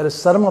truth." That is,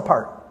 set them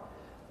apart.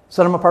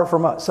 Set them apart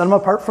from what? Set them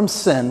apart from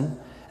sin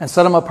and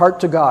set them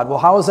apart to God. Well,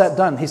 how is that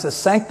done? He says,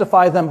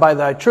 "Sanctify them by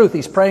thy truth."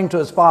 He's praying to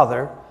his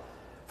Father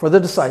for the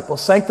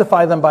disciples.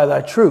 "Sanctify them by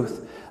thy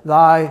truth.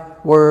 Thy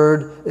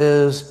word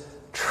is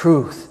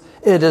truth."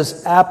 It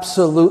is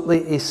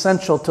absolutely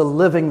essential to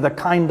living the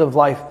kind of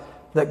life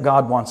that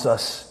God wants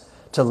us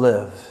to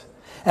live.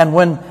 And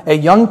when a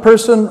young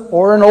person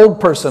or an old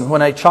person,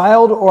 when a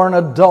child or an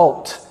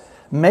adult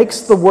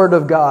makes the Word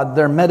of God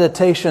their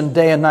meditation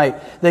day and night,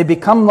 they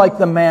become like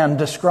the man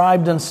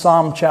described in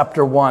Psalm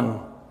chapter 1.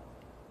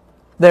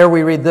 There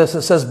we read this.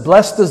 It says,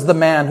 "Blessed is the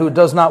man who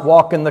does not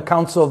walk in the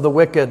counsel of the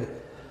wicked,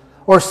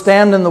 or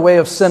stand in the way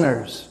of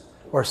sinners,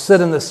 or sit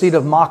in the seat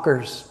of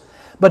mockers.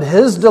 But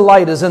his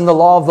delight is in the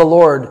law of the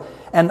Lord,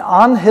 and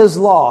on his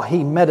law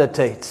he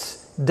meditates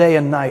day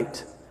and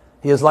night.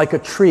 He is like a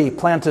tree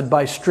planted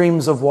by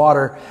streams of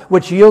water,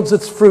 which yields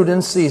its fruit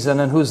in season,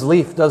 and whose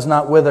leaf does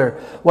not wither.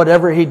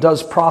 Whatever he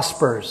does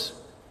prospers.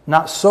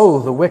 Not so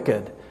the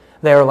wicked.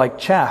 They are like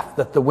chaff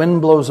that the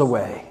wind blows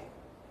away."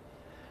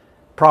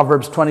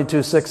 Proverbs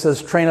 22:6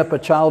 says, "Train up a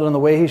child in the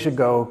way he should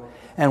go,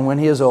 and when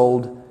he is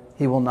old,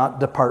 he will not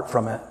depart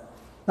from it."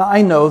 Now,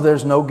 I know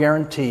there's no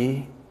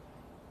guarantee.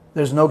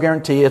 There's no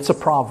guarantee. It's a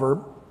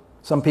proverb.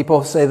 Some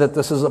people say that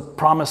this is a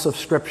promise of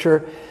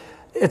Scripture.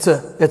 It's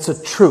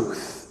a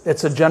truth.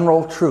 It's a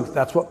general truth.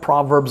 That's what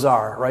Proverbs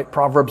are, right?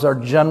 Proverbs are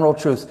general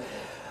truths.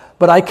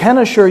 But I can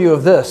assure you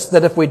of this,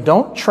 that if we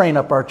don't train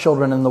up our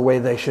children in the way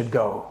they should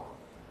go,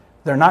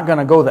 they're not going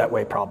to go that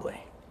way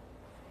probably.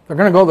 They're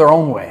going to go their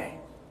own way.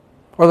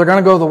 Or they're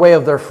going to go the way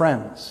of their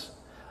friends.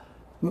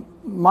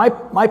 My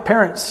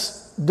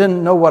parents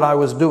didn't know what I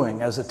was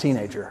doing as a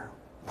teenager.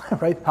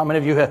 Right? How many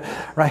of you have,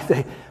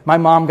 right? My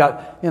mom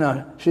got,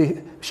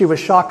 she was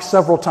shocked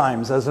several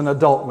times as an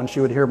adult when she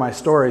would hear my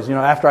stories.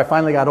 After I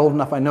finally got old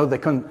enough, I know they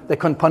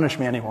couldn't punish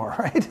me anymore,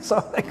 right?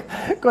 So they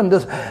couldn't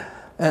just,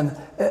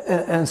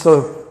 and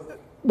so,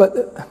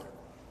 but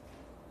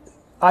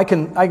I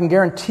can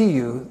guarantee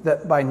you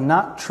that by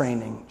not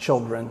training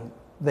children,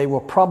 they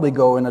will probably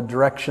go in a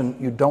direction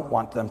you don't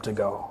want them to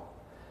go.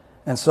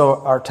 And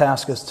so our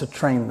task is to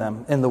train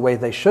them in the way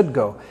they should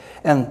go.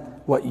 And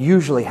what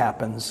usually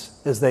happens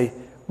is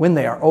when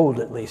they are old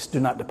at least,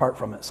 do not depart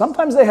from it.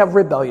 Sometimes they have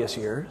rebellious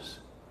years,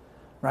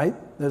 right?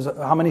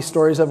 How many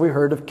stories have we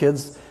heard of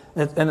kids?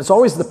 And it's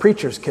always the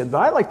preacher's kid, but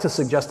I like to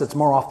suggest it's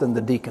more often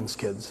the deacon's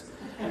kids.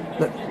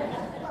 But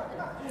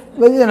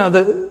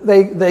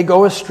they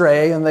go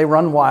astray and they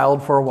run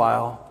wild for a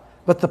while.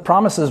 But the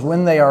promise is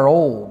when they are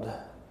old,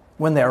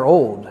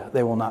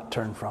 they will not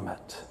turn from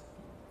it.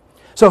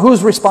 So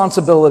whose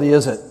responsibility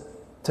is it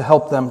to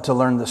help them to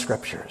learn the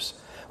Scriptures?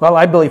 Well,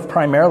 I believe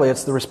primarily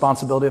it's the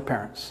responsibility of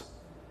parents.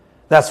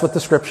 That's what the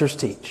Scriptures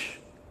teach.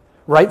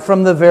 Right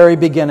from the very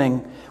beginning,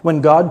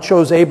 when God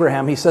chose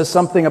Abraham, he says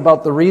something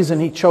about the reason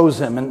he chose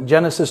him in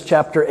Genesis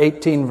chapter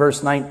 18,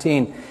 verse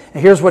 19.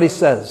 And here's what he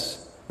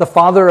says. The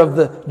father of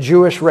the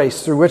Jewish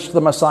race through which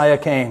the Messiah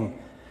came.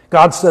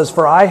 God says,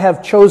 "For I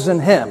have chosen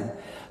him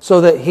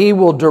so that he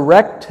will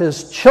direct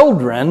his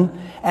children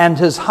and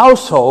his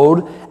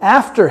household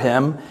after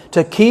him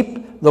to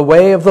keep the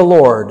way of the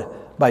Lord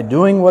by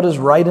doing what is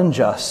right and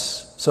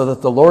just, so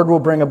that the Lord will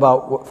bring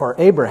about for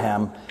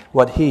Abraham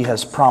what he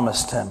has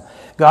promised him."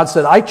 God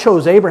said, "I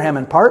chose Abraham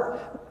in part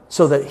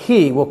so that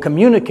he will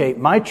communicate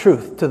my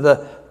truth to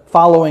the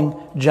following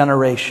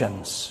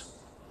generations."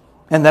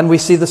 And then we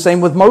see the same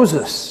with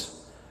Moses.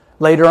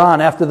 Later on,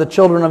 after the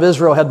children of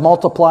Israel had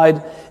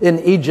multiplied in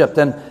Egypt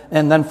and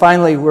then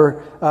finally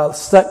were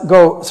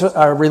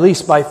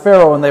released by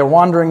Pharaoh, and they were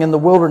wandering in the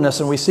wilderness,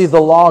 and we see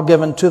the law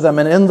given to them.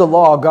 And in the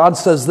law, God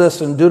says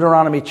this in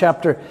Deuteronomy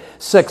chapter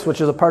 6,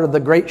 which is a part of the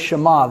great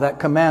Shema, that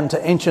command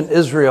to ancient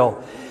Israel.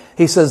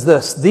 He says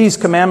this, "These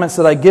commandments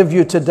that I give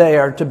you today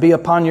are to be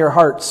upon your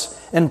hearts.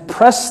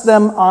 Impress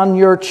them on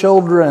your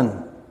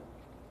children."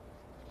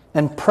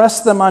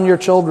 Impress them on your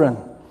children.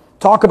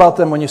 Talk about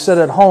them when you sit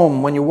at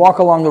home, when you walk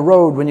along the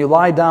road, when you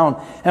lie down,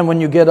 and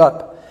when you get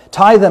up.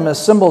 Tie them as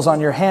symbols on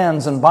your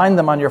hands and bind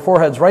them on your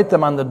foreheads. Write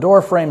them on the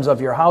door frames of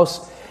your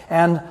house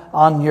and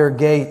on your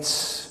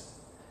gates.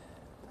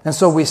 And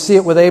so we see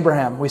it with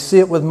Abraham. We see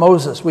it with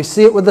Moses. We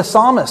see it with the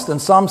psalmist in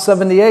Psalm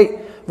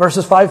 78,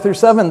 verses 5 through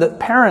 7, that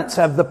parents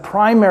have the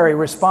primary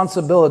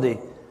responsibility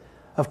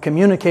of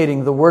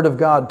communicating the Word of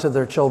God to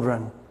their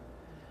children.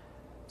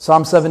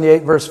 Psalm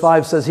 78 verse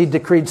 5 says, He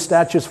decreed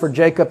statutes for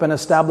Jacob and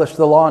established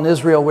the law in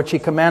Israel, which He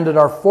commanded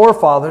our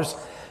forefathers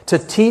to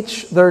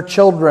teach their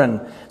children,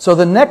 so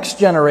the next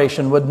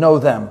generation would know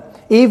them,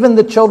 even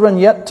the children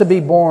yet to be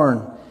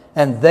born,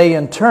 and they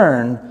in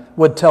turn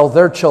would tell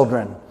their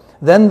children.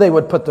 Then they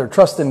would put their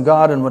trust in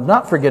God and would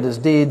not forget His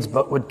deeds,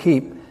 but would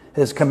keep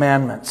His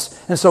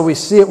commandments. And so we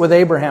see it with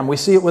Abraham, we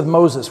see it with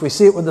Moses, we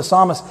see it with the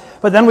psalmist,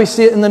 but then we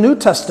see it in the New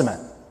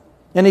Testament.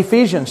 In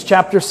Ephesians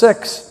chapter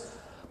 6,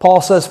 Paul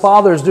says,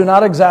 Fathers, do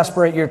not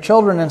exasperate your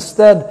children.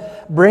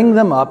 Instead, bring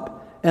them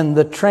up in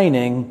the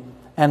training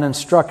and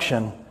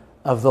instruction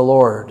of the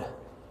Lord.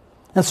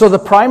 And so the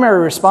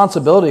primary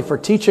responsibility for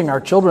teaching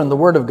our children the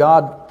Word of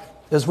God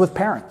is with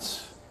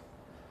parents.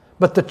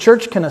 But the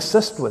church can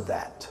assist with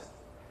that.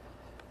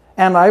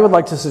 And I would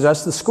like to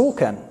suggest the school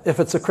can, if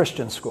it's a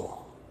Christian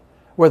school,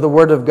 where the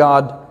Word of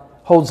God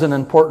holds an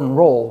important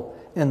role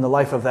in the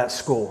life of that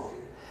school.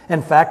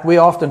 In fact, we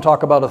often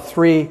talk about a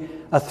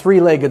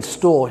three-legged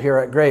stool here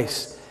at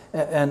Grace,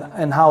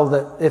 and how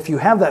that if you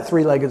have that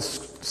three-legged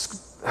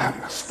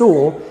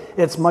stool,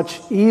 it's much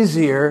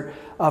easier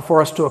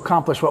for us to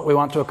accomplish what we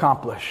want to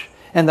accomplish.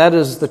 And that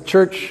is the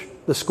church,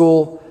 the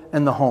school,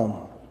 and the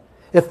home.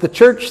 If the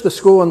church, the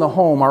school, and the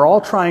home are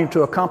all trying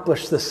to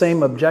accomplish the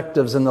same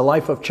objectives in the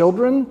life of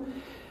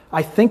children,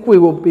 I think we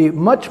will be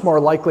much more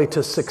likely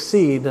to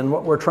succeed in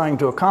what we're trying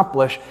to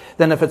accomplish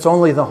than if it's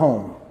only the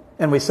home.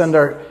 And we send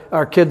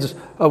our kids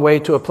away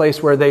to a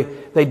place where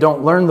they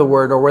don't learn the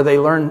Word, or where they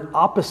learn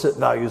opposite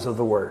values of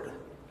the Word.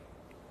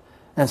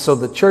 And so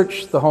the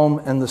church, the home,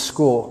 and the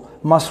school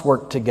must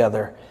work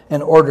together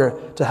in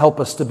order to help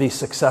us to be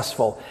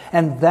successful.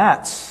 And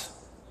that's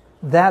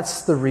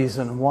the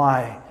reason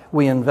why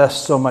we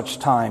invest so much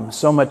time,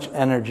 so much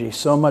energy,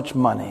 so much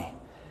money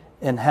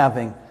in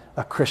having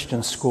a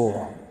Christian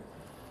school.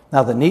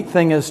 Now, the neat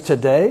thing is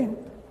today,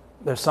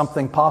 there's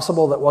something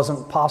possible that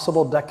wasn't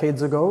possible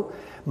decades ago.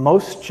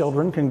 Most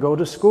children can go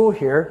to school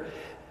here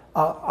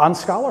on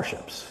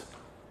scholarships.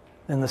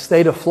 In the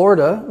state of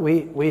Florida,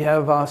 we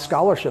have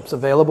scholarships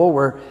available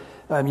where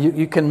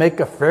you can make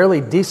a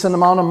fairly decent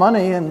amount of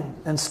money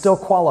and still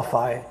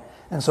qualify.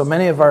 And so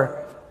many of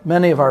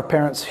our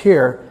parents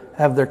here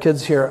have their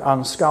kids here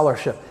on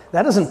scholarship.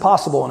 That isn't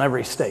possible in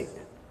every state.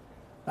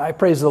 I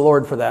praise the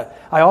Lord for that.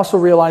 I also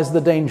realize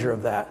the danger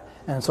of that.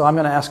 And so I'm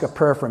going to ask a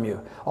prayer from you.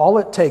 All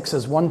it takes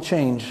is one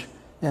change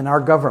in our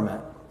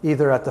government,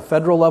 either at the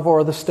federal level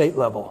or the state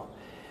level,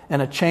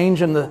 and a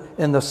change in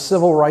the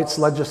civil rights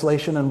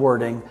legislation and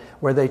wording,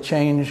 where they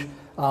change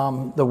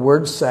the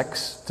word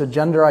sex to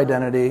gender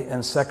identity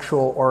and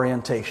sexual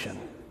orientation.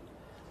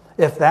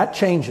 If that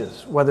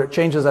changes, whether it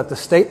changes at the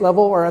state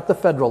level or at the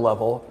federal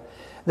level,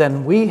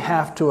 then we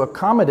have to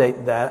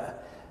accommodate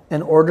that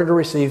in order to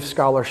receive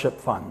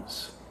scholarship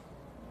funds.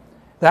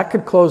 That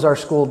could close our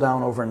school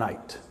down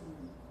overnight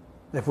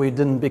if we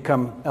didn't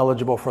become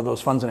eligible for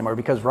those funds anymore.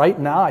 Because right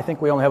now, I think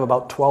we only have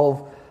about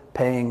 12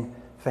 paying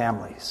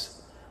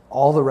families.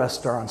 All the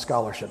rest are on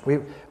scholarship. We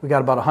got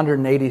about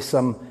 180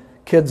 some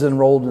kids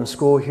enrolled in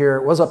school here.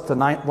 It was up to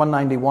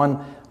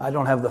 191. I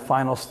don't have the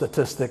final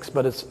statistics,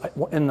 but it's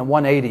in the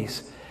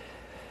 180s.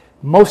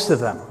 Most of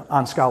them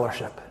on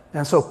scholarship.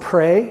 And so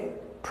pray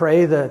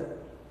that,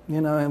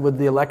 and with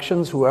the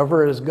elections,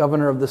 whoever is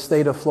governor of the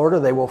state of Florida,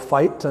 they will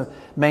fight to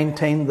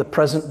maintain the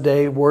present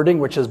day wording,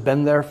 which has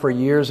been there for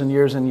years and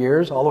years and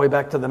years, all the way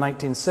back to the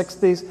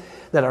 1960s,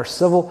 that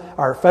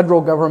our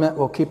federal government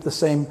will keep the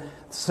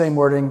same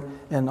wording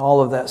in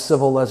all of that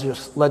civil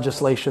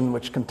legislation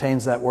which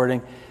contains that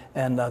wording,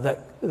 and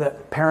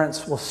that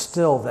parents will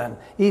still then,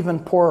 even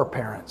poorer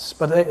parents,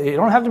 but you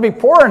don't have to be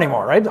poor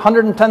anymore, right?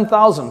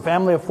 110,000,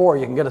 family of 4,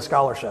 you can get a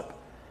scholarship.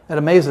 It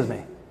amazes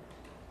me.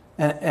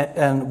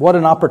 And what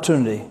an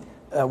opportunity,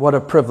 what a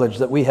privilege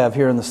that we have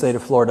here in the state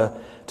of Florida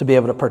to be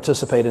able to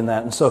participate in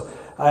that. And so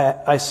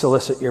I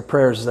solicit your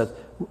prayers that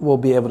we'll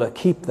be able to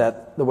keep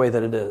that the way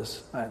that it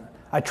is.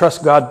 I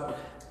trust God.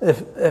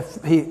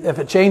 If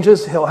it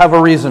changes, He'll have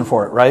a reason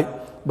for it, right?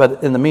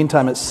 But in the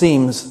meantime, it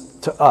seems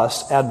to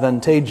us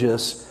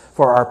advantageous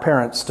for our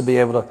parents to be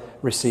able to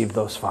receive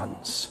those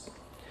funds.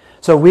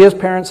 So we as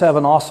parents have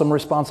an awesome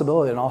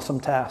responsibility, an awesome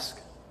task.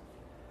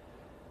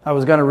 I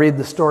was going to read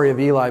the story of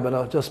Eli, but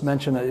I'll just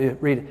mention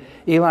it.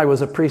 Eli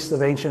was a priest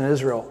of ancient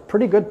Israel,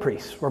 pretty good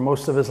priest for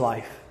most of his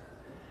life.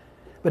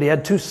 But he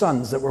had 2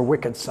 sons that were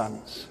wicked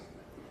sons,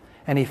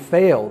 and he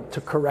failed to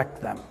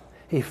correct them.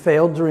 He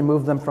failed to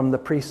remove them from the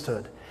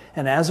priesthood.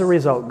 And as a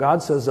result,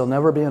 God says there'll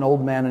never be an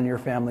old man in your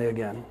family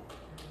again.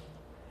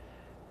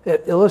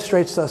 It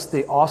illustrates to us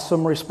the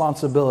awesome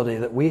responsibility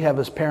that we have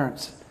as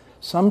parents,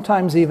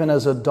 sometimes even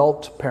as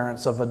adult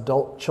parents of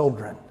adult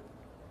children,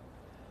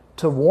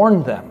 to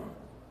warn them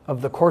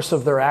of the course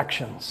of their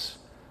actions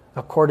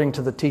according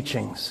to the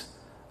teachings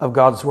of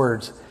God's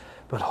words,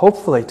 but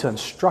hopefully to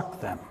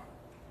instruct them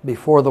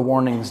before the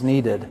warnings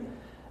needed,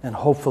 and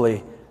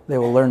hopefully they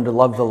will learn to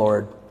love the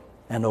Lord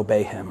and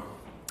obey Him.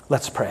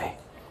 Let's pray.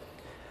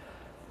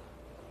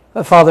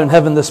 Father in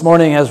heaven, this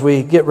morning as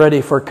we get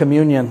ready for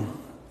communion,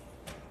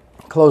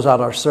 close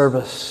out our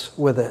service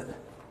with it,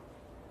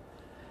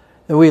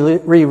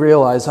 We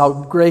realize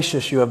how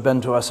gracious you have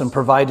been to us in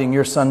providing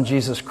your Son,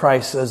 Jesus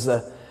Christ, as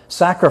the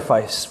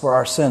sacrifice for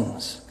our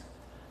sins,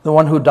 the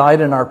one who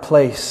died in our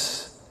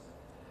place,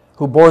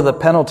 who bore the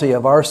penalty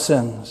of our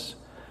sins,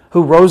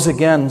 who rose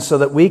again so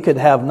that we could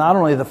have not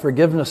only the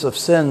forgiveness of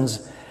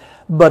sins,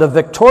 but a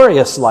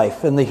victorious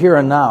life in the here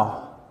and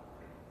now,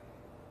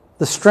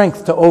 the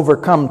strength to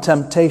overcome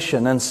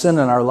temptation and sin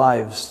in our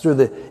lives through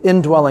the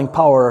indwelling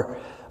power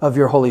of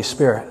your Holy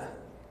Spirit.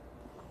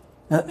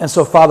 And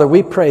so, Father,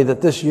 we pray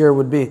that this year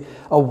would be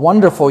a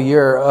wonderful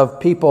year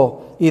of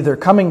people either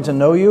coming to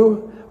know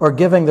you or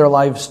giving their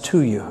lives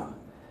to you.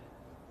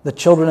 The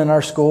children in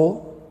our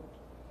school,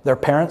 their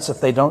parents if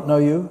they don't know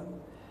you,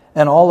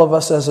 and all of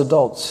us as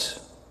adults.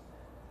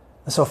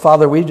 And so,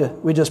 Father, we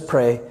just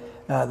pray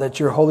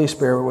that your Holy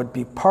Spirit would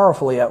be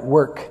powerfully at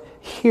work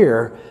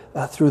here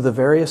through the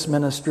various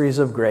ministries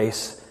of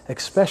grace,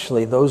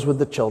 especially those with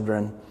the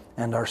children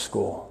and our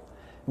school.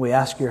 We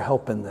ask your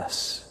help in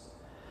this.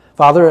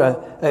 Father,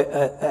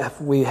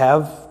 if we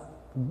have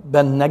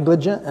been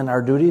negligent in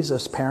our duties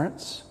as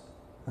parents,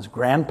 as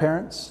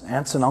grandparents,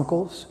 aunts and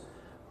uncles,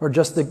 or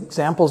just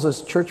examples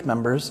as church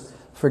members,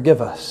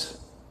 forgive us.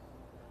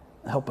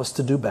 Help us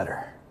to do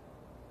better.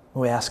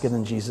 We ask it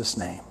in Jesus'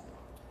 name.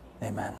 Amen.